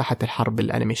هذه، ساحة الحرب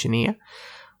الأنيميشنية،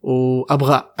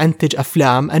 وأبغى أنتج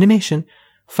أفلام أنيميشن.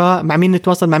 فمع مين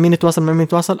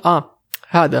نتواصل؟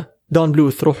 هذا دون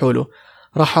بلوث.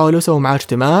 راحوا له سووا معاه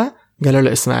اجتماع، قالوا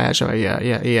له اسمع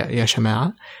يا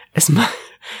جماعة،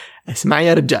 اسمع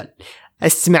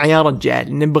يا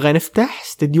رجال، نبغى نفتح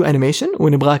استوديو أنيميشن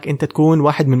ونبغاك أنت تكون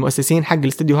واحد من المؤسسين حق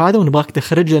الاستوديو هذا، ونبغاك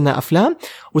تخرج لنا أفلام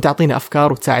وتعطينا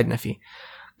أفكار وتساعدنا فيه.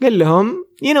 قال لهم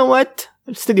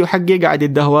الاستوديو حقي قاعد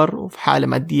يتدهور وفي حالة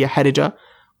مادية حرجة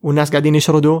والناس قاعدين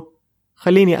يشردوا،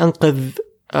 خليني أنقذ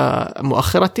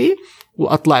مؤخرتي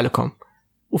وأطلع لكم.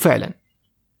 وفعلا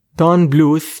دون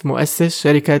بلوث مؤسس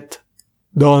شركة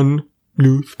دون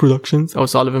بلوث برودكشنز أو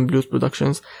سوليڤان بلوث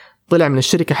برودكشنز طلع من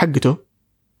الشركة حقته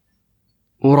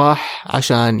وراح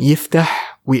عشان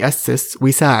يفتح ويأسس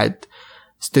ويساعد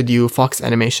ستوديو فوكس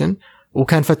أنيميشن.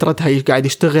 وكان فترتها قاعد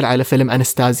يشتغل على فيلم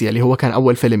أنستازيا اللي هو كان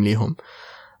أول فيلم ليهم.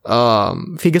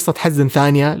 في قصة حزن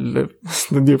ثانية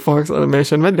ستوديو فوكس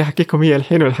أنيميشن، ما أدري حكيكم هي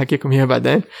الحين ولا حكيكم هي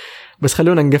بعدين، بس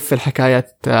خلونا نقفل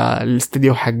حكاية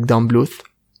الاستوديو حق دون بلوث،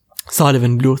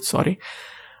 سوليڤان بلوث سوري.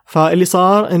 فاللي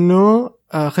صار إنه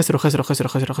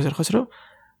خسروا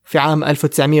في عام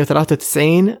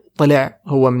 1993 طلع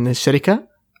هو من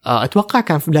الشركة. أتوقع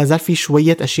كان لازال في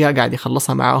شوية أشياء قاعد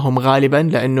يخلصها معاهم غالبا،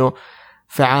 لأنه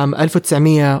في عام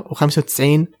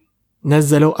 1995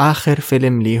 نزلوا آخر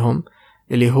فيلم ليهم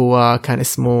اللي هو كان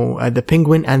اسمه The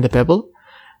Penguin and the Pebble،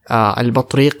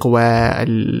 البطريق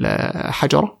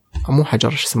والحجرة، مو حجرة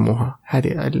شو يسموها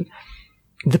هذه،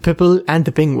 The Pebble and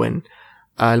the Penguin،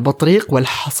 البطريق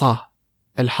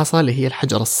الحصى اللي هي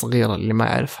الحجرة الصغيرة اللي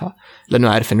ما أعرفها،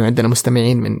 لأنه أعرف أنه عندنا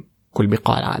مستمعين من كل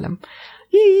بقاع العالم.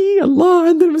 الله،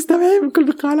 عندنا مستمعين من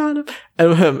كل بقاع العالم.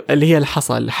 المهم اللي هي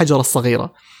الحجرة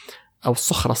الصغيرة أو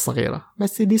الصخرة الصغيرة،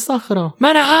 بس دي صخرة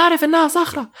ما أنا عارف إنها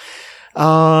صخرة.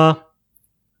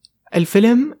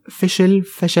 الفيلم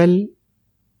فشل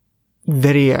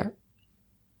ذريع.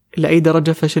 لأي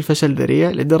درجة فشل ذريع؟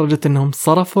 لدرجة أنهم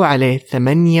صرفوا عليه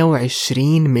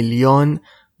 28 مليون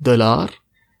دولار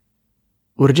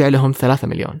ورجع لهم 3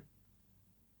 مليون.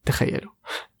 تخيلوا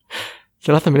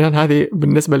 3 مليون هذه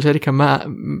بالنسبة لشركة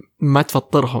ما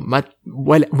تفطرهم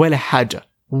ولا حاجة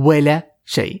ولا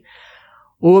شيء.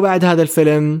 وبعد هذا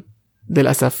الفيلم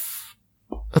للأسف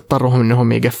اضطروا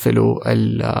انهم يقفلوا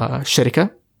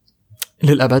الشركة.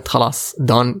 للأبد. خلاص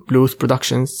دون بلوث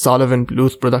برودكشنز، سوليڤان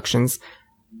بلوث برودكشنز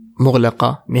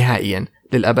مغلقة نهائيا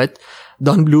للأبد.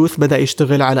 دون بلوث بدأ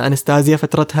يشتغل على أنستازيا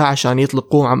فترتها عشان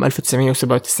يطلقوه عام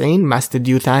 1997 مع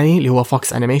ستوديو ثاني اللي هو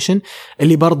فوكس أنيميشن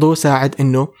اللي برضو ساعد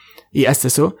إنه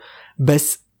يأسسه.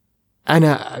 بس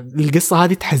أنا القصة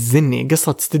هذه تحزني،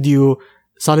 قصة ستوديو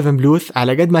سوليڤان بلوث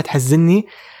على قد ما تحزني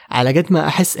على قد ما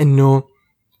أحس إنه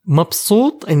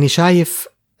مبسوط إني شايف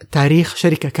تاريخ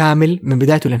شركة كامل من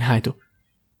بدايته لنهايته،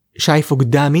 شايفه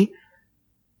قدامي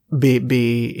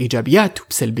بإيجابياته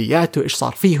بسلبياته، إيش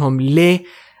صار فيهم، ليه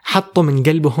حطوا من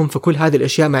قلبهم في كل هذه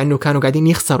الأشياء مع أنه كانوا قاعدين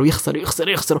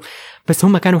يخسروا بس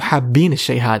هم كانوا حابين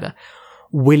الشيء هذا.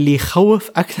 واللي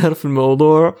يخوف أكثر في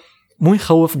الموضوع مو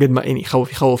يخوف قد ما إني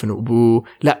يخوف إنه أبوه،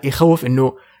 لا يخوف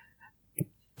إنه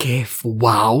كيف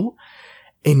واو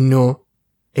إنه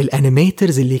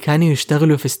الأنيميترز اللي كانوا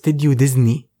يشتغلوا في استوديو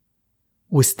ديزني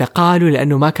واستقالوا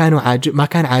لأنه ما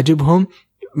كان عاجبهم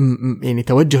يعني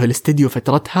توجه الاستوديو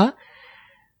فترتها،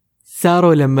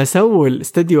 صاروا لما سووا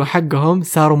الاستوديو حقهم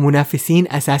صاروا منافسين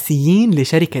أساسيين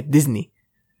لشركة ديزني.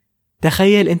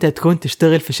 تخيل أنت تكون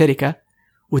تشتغل في شركة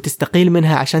وتستقيل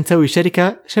منها عشان تسوي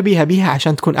شركة شبيهة بيها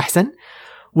عشان تكون أحسن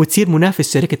وتصير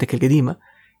منافس شركتك القديمة.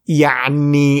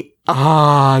 يعني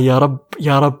يا رب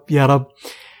يا رب يا رب.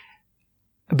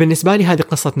 بالنسبة لي هذه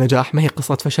قصة نجاح ما هي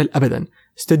قصة فشل أبدا.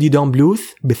 ستوديو دون بلوث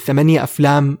بال8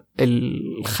 أفلام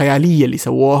الخيالية اللي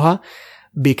سووها،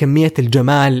 بكمية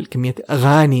الجمال، كمية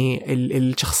أغاني،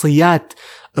 الشخصيات،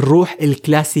 الروح،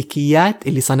 الكلاسيكيات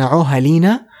اللي صنعوها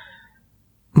لينا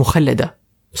مخلدة.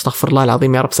 استغفر الله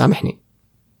العظيم يا رب سامحني،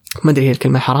 ما أدري هي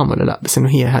الكلمة حرام ولا لا، بس إنه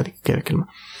هي هذه كذا كلمة.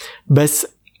 بس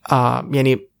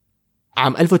يعني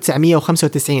عام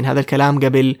 1995 هذا الكلام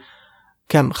قبل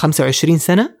كم 25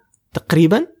 سنة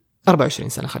تقريبا، 24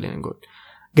 سنة خلينا نقول.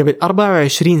 قبل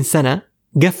 24 سنة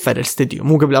قفل الاستوديو،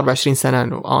 مو قبل 24 سنة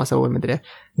انه سوى المدري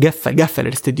قفل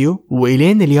الاستوديو.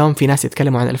 وإلين اليوم في ناس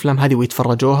يتكلموا عن الأفلام هذه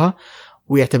ويتفرجوها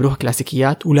ويعتبروها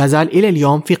كلاسيكيات، ولا زال إلى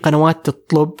اليوم في قنوات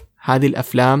تطلب هذه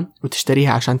الأفلام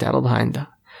وتشتريها عشان تعرضها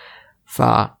عندها.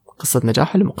 فقصة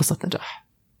نجاح ولا مو قصة نجاح؟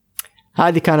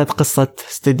 هذه كانت قصة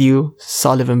ستوديو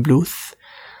سوليڤان بلوث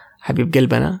حبيب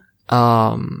قلبنا.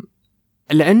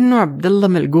 لأنه عبد الله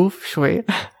ملقوف شوي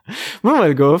مو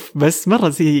ملقوف، بس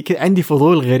مرة عندي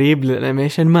فضول غريب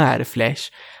للأنيميشن ما أعرف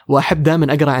ليش، وأحب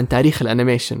دائما أقرأ عن تاريخ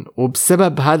الأنيميشن،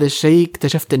 وبسبب هذا الشيء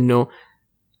اكتشفت أنه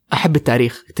أحب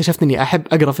التاريخ، اكتشفت أني أحب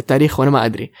أقرأ في التاريخ وأنا ما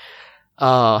أدري.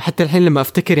 حتى الحين لما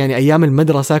أفتكر يعني أيام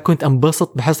المدرسة كنت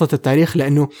أنبسط بحصة التاريخ،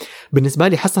 لأنه بالنسبة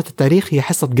لي حصة التاريخ هي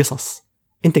حصة قصص.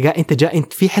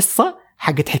 أنت في حصة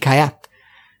حقت حكايات.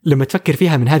 لما تفكر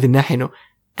فيها من هذه الناحية إنه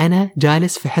أنا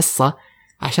جالس في حصة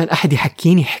عشان أحد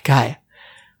يحكيني حكاية،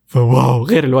 فواو،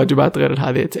 غير الواجبات غير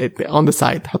هذه on the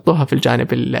side، حطوها في الجانب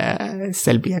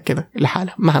السلبي كذا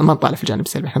لحالها، ما نطالع في الجانب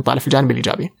السلبي، نطالع في الجانب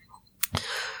الإيجابي.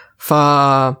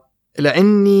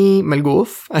 لأني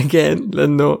ملقوف again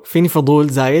لأنه فيني فضول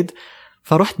زايد،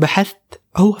 فرحت بحثت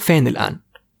هو فين الآن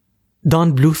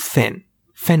دون بلوث،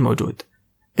 فين موجود.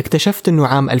 اكتشفت أنه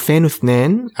عام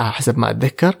 2002 حسب ما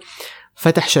أتذكر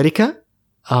فتح شركة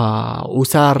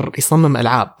وصار يصمم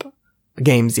ألعاب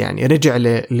جيمز، يعني رجع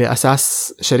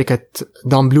لأساس شركة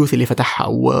دون بلوث اللي فتحها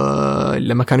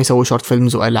ولما كانوا يسووا شورت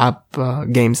فيلمز وألعاب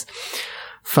جيمز.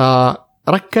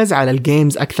 فركز على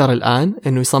الجيمز أكثر الآن،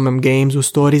 إنه يصمم جيمز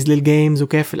وستوريز للجيمز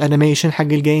وكيف الأنيميشن حق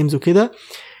الجيمز وكذا.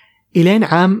 إلين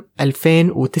عام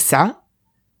 2009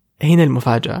 هنا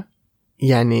المفاجأة،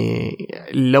 يعني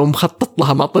لو مخطط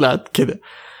لها ما طلعت كذا.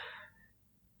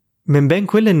 من بين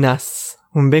كل الناس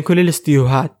ومن بين كل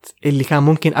الاستديوهات اللي كان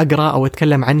ممكن أقرأ أو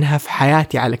أتكلم عنها في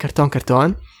حياتي على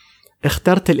كرتون،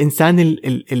 اخترت الإنسان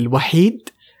الوحيد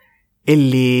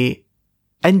اللي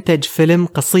أنتج فيلم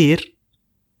قصير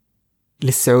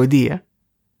للسعودية.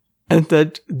 أنتج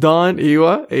دون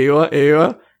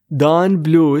أيوة دون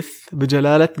بلوث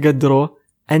بجلالة قدره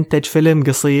أنتج فيلم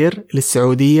قصير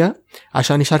للسعودية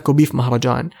عشان يشاركوا بيه في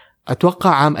مهرجان، أتوقع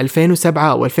عام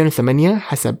 2007 أو 2008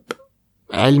 حسب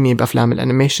علمي بأفلام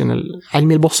الأنيميشن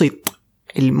العلمي البسيط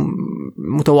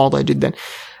المتواضع جدا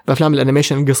بأفلام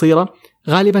الأنيميشن القصيرة.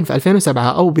 غالبا في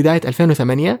 2007 أو بداية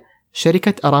 2008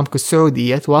 شركة أرامكو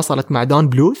السعودية تواصلت مع دون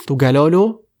بلوث وقالوا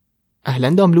له أهلا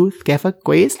دون بلوث، كيفك؟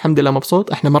 كويس الحمد لله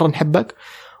مبسوط، احنا مرة نحبك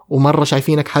ومرة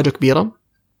شايفينك حاجة كبيرة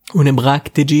ونبغاك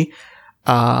تجي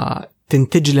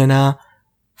تنتج لنا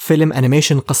فيلم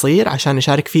أنيميشن قصير عشان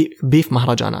نشارك فيه في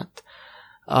مهرجانات.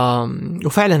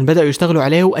 وفعلا بدأوا يشتغلوا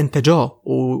عليه وانتجوه،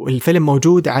 والفيلم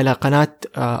موجود على قناة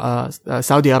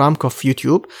سعودي أرامكو في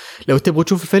يوتيوب. لو تبغوا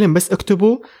تشوفوا الفيلم بس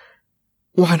اكتبوا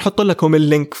وحنحط لكم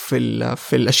اللينك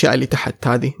في الأشياء اللي تحت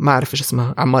هذه، ما أعرف إيش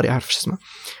اسمها، عماري أعرف إيش اسمها،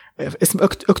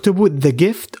 اكتبوا The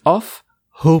Gift of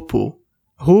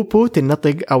هوبو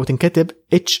تنطق أو تنكتب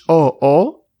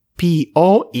HOOPOE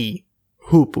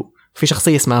هوبو. في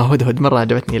شخصية اسمها هدهد مرة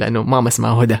عجبتني لأنه ماما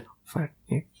اسمها هدى،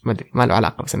 ما أدري ما له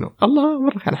علاقة بس إنه الله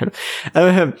مرة كان حلو.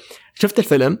 المهم شفت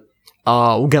الفيلم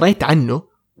وقريت عنه،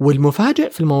 والمفاجئ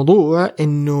في الموضوع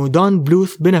إنه دون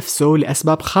بلوث بنفسه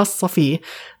لأسباب خاصة فيه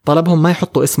طلبهم ما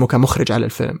يحطوا اسمه كمخرج على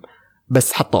الفيلم،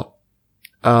 بس حطوه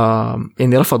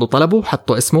يعني رفضوا طلبه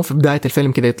وحطوا اسمه في بداية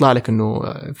الفيلم كده يطلع لك إنه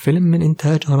فيلم من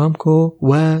إنتاج أرامكو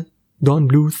ودون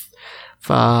بلوث.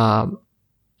 فأتوقع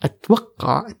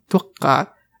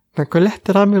كل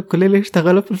احترامي لكل اللي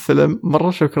اشتغلوا في الفيلم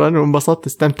مرة شكرا وانبسطت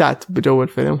استمتعت بجو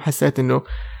الفيلم وحسيت إنه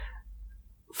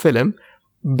فيلم،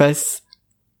 بس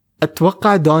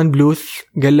أتوقع دون بلوث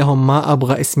قال لهم ما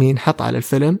أبغى اسمي ينحط على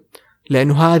الفيلم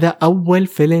لأنه هذا أول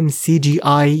فيلم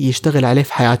CGI يشتغل عليه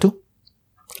في حياته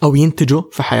أو ينتجه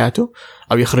في حياته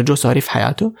أو يخرجه في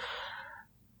حياته،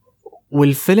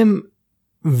 والفيلم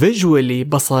فيجوالي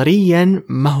بصريا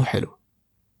ما هو حلو،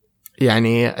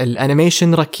 يعني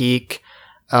الانيميشن ركيك،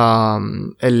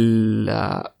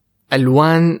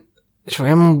 الألوان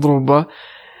شوية مضروبة،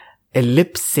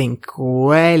 الليبسينك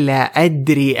ولا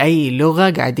أدري أي لغة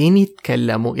قاعدين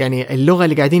يتكلموا، يعني اللغة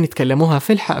اللي قاعدين يتكلموها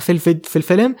في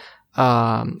الفيلم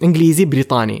إنجليزي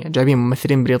بريطاني، جايبين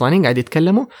ممثلين بريطانيين قاعد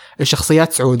يتكلموا،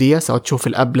 الشخصيات سعودية، سواء تشوف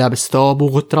الأب لابس ثوب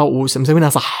وغترة ومسوينها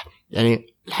صح، يعني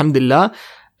الحمد لله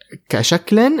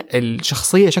كشكلا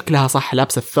الشخصية شكلها صح،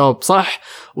 لابس الثوب صح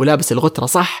ولابس الغترة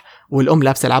صح والأم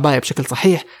لابس العباية بشكل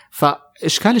صحيح،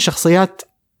 فإشكال الشخصيات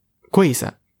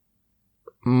كويسة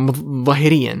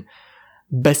ظاهريا،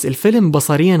 بس الفيلم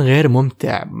بصريا غير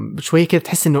ممتع شوية كده،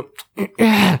 تحس إنه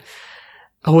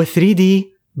هو 3D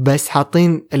بس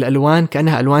حاطين الألوان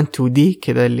كأنها ألوان 2D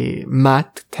كذا اللي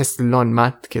مات، تحس اللون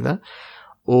مات كذا،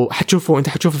 وحتشوفوا أنت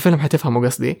حتشوف الفيلم حتفهموا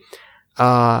قصدي.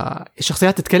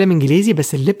 الشخصيات تتكلم إنجليزي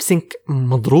بس الليبسينك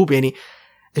مضروب، يعني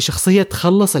الشخصية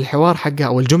تخلص الحوار حقها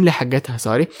أو الجملة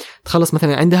حقتها تخلص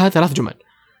مثلا عندها 3 جمل،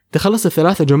 تخلص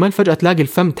ال3 جمل فجأة تلاقي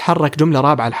الفم تحرك جملة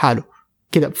رابعة لحاله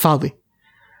كده فاضي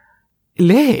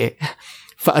ليه؟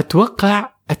 فأتوقع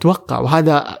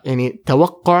وهذا يعني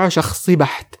توقع شخصي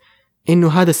بحت إنه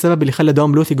هذا السبب اللي خلى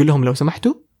دون بلوث يقول لهم لو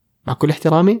سمحتوا مع كل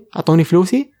احترامي أعطوني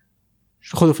فلوسي،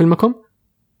 خذوا فيلمكم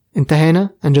انتهينا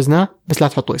أنجزناه، بس لا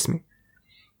تحطوا اسمي،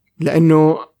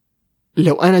 لأنه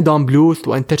لو أنا دون بلوث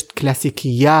وأنتجت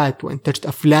كلاسيكيات وأنتجت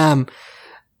أفلام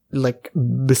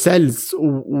بسلز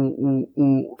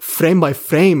وفريم باي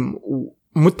فريم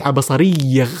ومتعة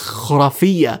بصرية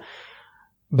خرافية،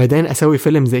 بعدين أسوي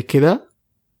فيلم زي كذا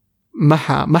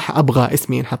ما أبغى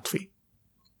اسمي ينحط فيه.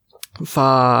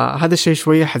 فهذا الشيء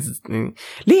شوية حزنني.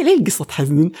 ليه القصة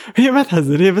تحزن؟ هي ما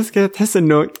تحزن، هي بس كده تحس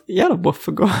إنه يا رب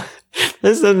وفقه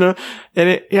تحس إنه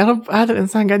يعني يا رب هذا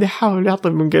الإنسان قاعد يحاول يعطي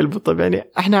من قلبه. طب يعني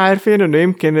إحنا عارفين إنه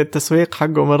يمكن التسويق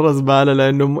حقه مرة زبالة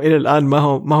لأنه إلى الآن ما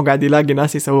هو قاعد يلاقي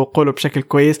ناس يسوقوا له بشكل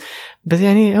كويس، بس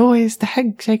يعني هو يستحق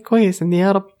شيء كويس إني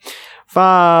يا رب.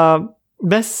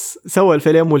 بس سوى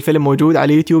الفيلم، والفيلم موجود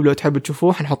على يوتيوب لو تحبوا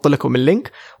تشوفوه، حنحط لكم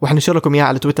اللينك وحنشر لكم إياه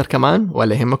على تويتر كمان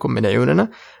ولا يهمكم من عيوننا.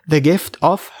 The Gift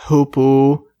of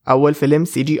Hoopu، أول فيلم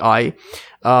CGI.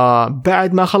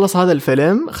 بعد ما خلص هذا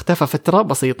الفيلم اختفى فترة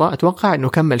بسيطة، أتوقع أنه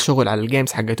كمل شغل على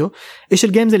الجيمز حقته. إيش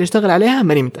الجيمز اللي اشتغل عليها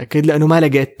ماني متأكد لأنه ما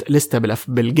لقيت لستة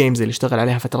بالجيمز اللي اشتغل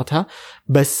عليها فترتها،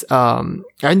 بس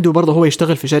عنده برضه هو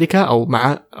يشتغل في شركة أو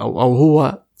مع أو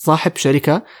هو صاحب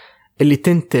شركة اللي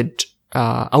تنتج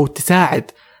أو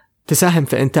تساهم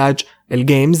في إنتاج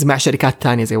الجيمز مع شركات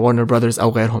تانية زي وارنر براذرز أو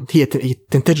غيرهم، هي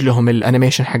تنتج لهم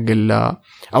الانيميشن حق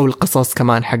أو القصص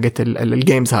كمان حقت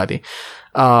الجيمز هذه.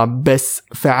 بس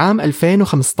في عام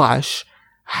 2015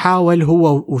 حاول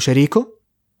هو وشريكه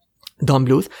دون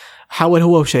بلوث، حاول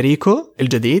هو وشريكه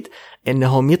الجديد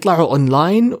إنهم يطلعوا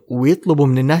أونلاين ويطلبوا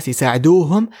من الناس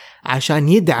يساعدوهم عشان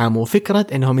يدعموا فكرة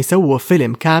إنهم يسووا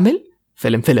فيلم كامل،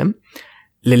 فيلم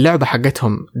للعبة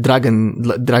حقتهم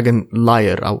دراجون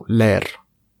لاير أو لاير،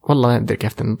 والله ما أدري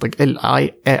كيف تنطق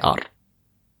LIAR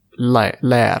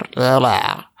لاير،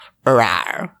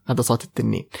 هذا صوت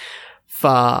التنين.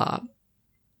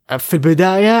 في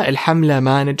البداية الحملة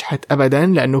ما نجحت أبدا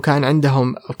لأنه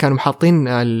كانوا محاطين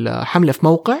الحملة في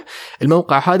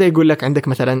الموقع هذا يقول لك عندك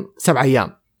مثلا 7 أيام،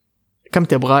 كم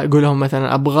تبغى؟ يقول لهم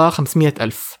مثلا أبغى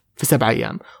 500,000 في 7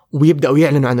 أيام، ويبدأوا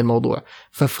يعلنوا عن الموضوع.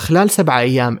 ففي خلال 7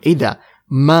 أيام إذا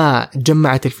ما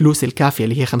جمعت الفلوس الكافية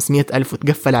اللي هي 500,000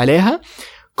 وتقفل عليها،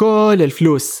 كل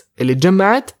الفلوس اللي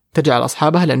تجمعت ترجع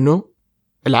لأصحابها لأنه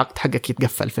العقد حقك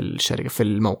يتقفل في الشركة في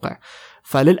الموقع.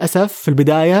 فللأسف في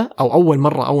البداية أو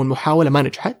أول محاولة ما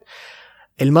نجحت.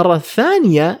 المرة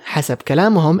الثانية حسب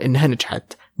كلامهم إنها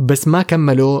نجحت، بس ما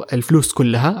كملوا الفلوس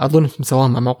كلها. أظن مسووها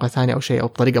مع موقع ثاني أو شيء أو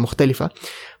بطريقة مختلفة.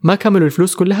 ما كملوا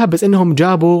الفلوس كلها، بس إنهم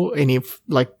جابوا يعني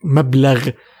مبلغ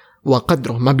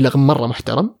وقدره مبلغ مرة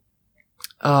محترم.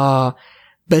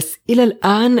 بس إلى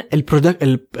الآن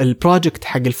البروجكت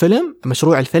حق الفيلم،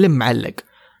 مشروع الفيلم معلق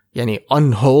يعني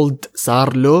on hold.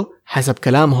 صار له حسب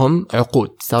كلامهم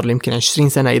عقود، صار له يمكن 20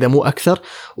 سنة إذا مو أكثر،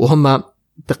 وهم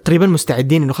تقريبا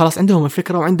مستعدين إنه خلاص عندهم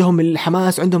الفكرة وعندهم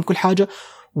الحماس وعندهم كل حاجة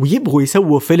ويبغوا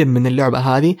يسووا فيلم من اللعبة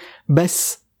هذه،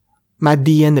 بس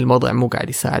ماديا الموضوع مو قاعد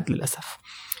يساعد للأسف.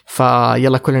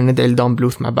 فيلا كلنا ندعي لدون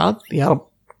بلوث مع بعض. يا رب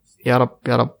يا رب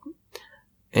يا رب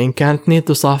إن كانت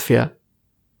نيته صافية،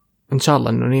 إن شاء الله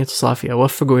إنه نيته صافية،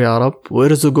 وفقوا يا رب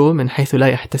وارزقوا من حيث لا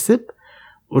يحتسب،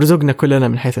 ورزقنا كلنا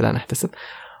من حيث لا نحتسب.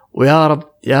 ويا رب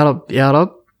يا رب يا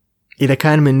رب إذا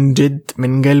كان من جد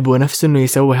من قلبه نفسه إنه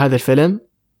يسوي هذا الفيلم،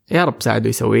 يا رب ساعده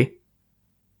يسويه،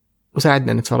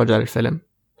 وساعدنا نتفرج على الفيلم.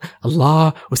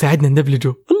 الله، وساعدنا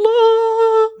ندبلجه.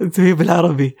 الله، نسويه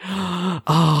بالعربي.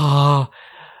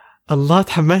 الله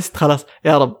تحمست خلاص.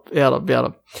 يا رب يا رب يا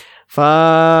رب.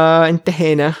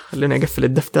 فانتهينا. خلينا أقفل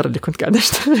الدفتر اللي كنت قاعد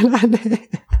أشتغل عليه.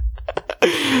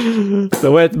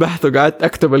 سويت بحث وقعدت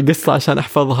أكتب القصة عشان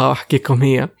أحفظها وأحكيكم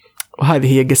هي.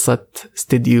 وهذه هي قصة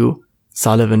ستوديو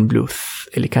سوليڤان بلوث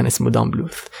اللي كان اسمه دون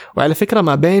بلوث. وعلى فكرة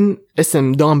ما بين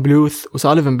اسم دون بلوث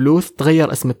وسوليڤان بلوث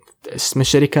تغير اسم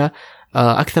الشركة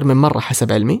أكثر من مرة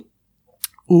حسب علمي.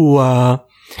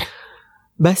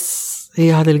 بس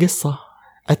هي هذه القصة.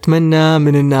 أتمنى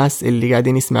من الناس اللي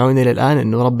قاعدين يسمعوني للآن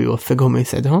إنه ربي يوفقهم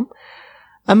ويسعدهم.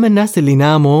 أما الناس اللي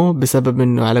ناموا بسبب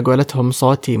إنه على قولتهم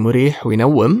صوتي مريح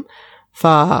وينوم،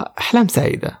 فأحلام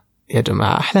سعيدة يا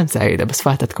جماعة، أحلام سعيدة، بس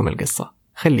فاتتكم القصة.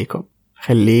 خليكم.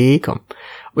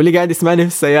 واللي قاعد يسمعني في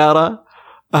السيارة،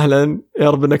 أهلا، يا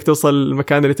رب إنك توصل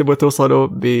المكان اللي تبغى توصله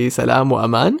بسلام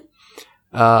وأمان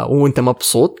وانت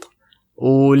مبسوط.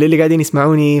 وللي قاعدين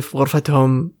يسمعوني في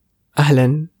غرفتهم،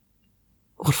 أهلا،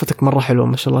 غرفتك مرة حلوة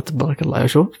ما شاء الله تبارك الله.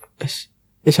 شوف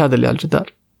إيش هذا اللي على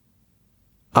الجدار؟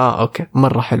 أوكي،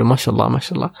 مرة حلو ما شاء الله ما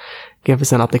شاء الله. كيف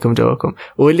سنعطيكم جوكم.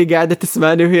 واللي قاعدة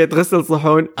تسمعني وهي تغسل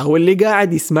صحون، أو اللي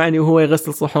قاعد يسمعني وهو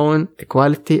يغسل صحون،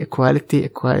 إكواليتي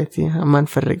ما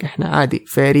نفرق إحنا عادي.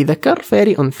 فيري ذكر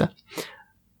فيري أنثى،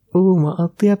 ما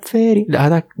أطيب فيري، لا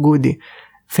هذاك جودي.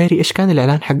 فيري إيش كان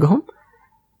الإعلان حقهم؟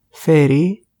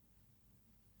 فيري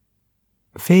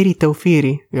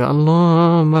توفيري. يا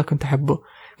الله ما كنت أحبه.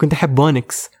 كنت أحب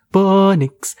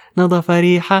بونكس نظافة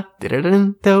ريحة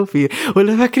توفير.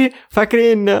 ولا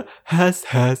فاكرين هاس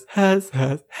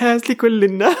لكل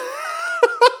الناس.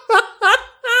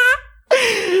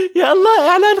 يا الله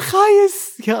إعلان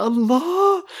خايس.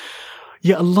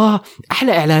 يا الله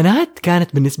أحلى إعلانات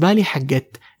كانت بالنسبة لي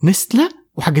حقت نستلا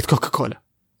وحقت كوكا كولا.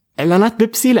 إعلانات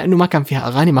بيبسي لأنه ما كان فيها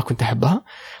أغاني ما كنت أحبها،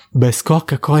 بس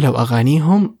كوكا كولا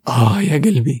وأغانيهم يا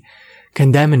قلبي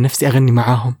كان دائما نفسي أغني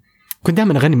معاهم. كنت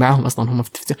دائما أغني معاهم أصلا هم في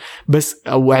التلفزيون. بس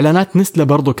أو إعلانات نستلا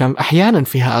برضو كان أحيانا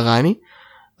فيها أغاني.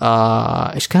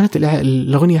 إيش كانت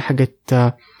الأغنية حقت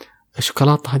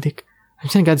الشوكولاتة هذيك؟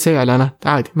 عشان قاعد أسوي إعلانات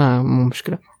عادي مو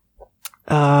مشكلة.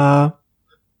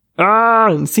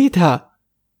 نسيتها.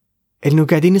 إنه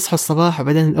قاعدين يصحوا الصباح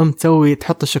وبعدين الأم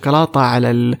تحط الشوكولاتة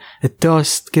على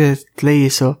التوست كذا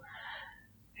تليسه.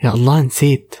 يا الله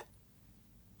نسيت.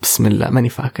 بسم الله ماني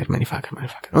فاكر.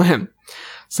 مهم،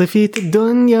 صفيت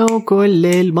الدنيا وكل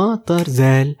المطر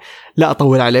زال. لا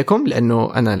أطول عليكم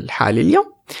لأنه أنا الحالي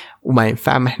اليوم وما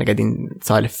ينفع، ما إحنا قاعدين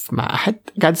نسولف مع أحد،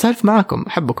 قاعد أسولف معاكم،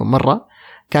 أحبكم مرة.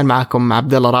 كان معاكم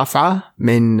عبد الله رافعة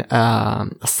من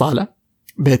الصالة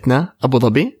بيتنا أبو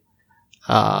ظبي.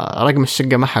 رقم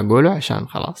الشقة ما حقوله عشان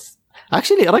خلاص.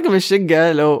 actually رقم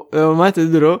الشقة لو ما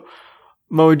تدروا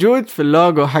موجود في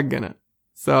اللوجو حقنا،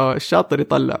 الشاطر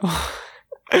يطلعه.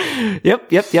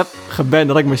 يب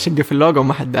خبينا رقم الشقة في اللوجو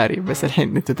وما حد داري، بس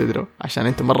الحين انتوا تدروا عشان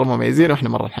انتوا مرة مميزين واحنا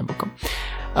مرة نحبكم.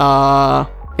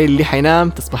 اللي حينام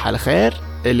تصبح على خير،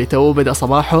 اللي تو بدأ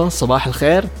صباحه صباح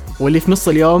الخير، واللي في نص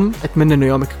اليوم أتمنى إنه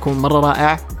يومك يكون مرة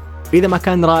رائع. إذا ما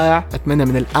كان رائع أتمنى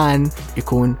من الآن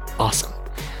يكون awesome.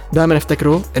 دائما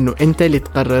افتكروا إنه أنت اللي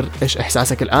تقرر إيش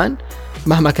إحساسك الآن،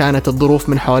 مهما كانت الظروف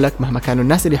من حولك، مهما كانوا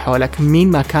الناس اللي حولك،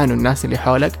 مين ما كانوا الناس اللي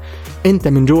حولك، أنت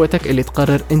من جوتك اللي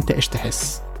تقرر أنت إيش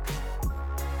تحس.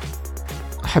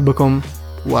 أحبكم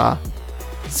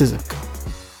وسزك.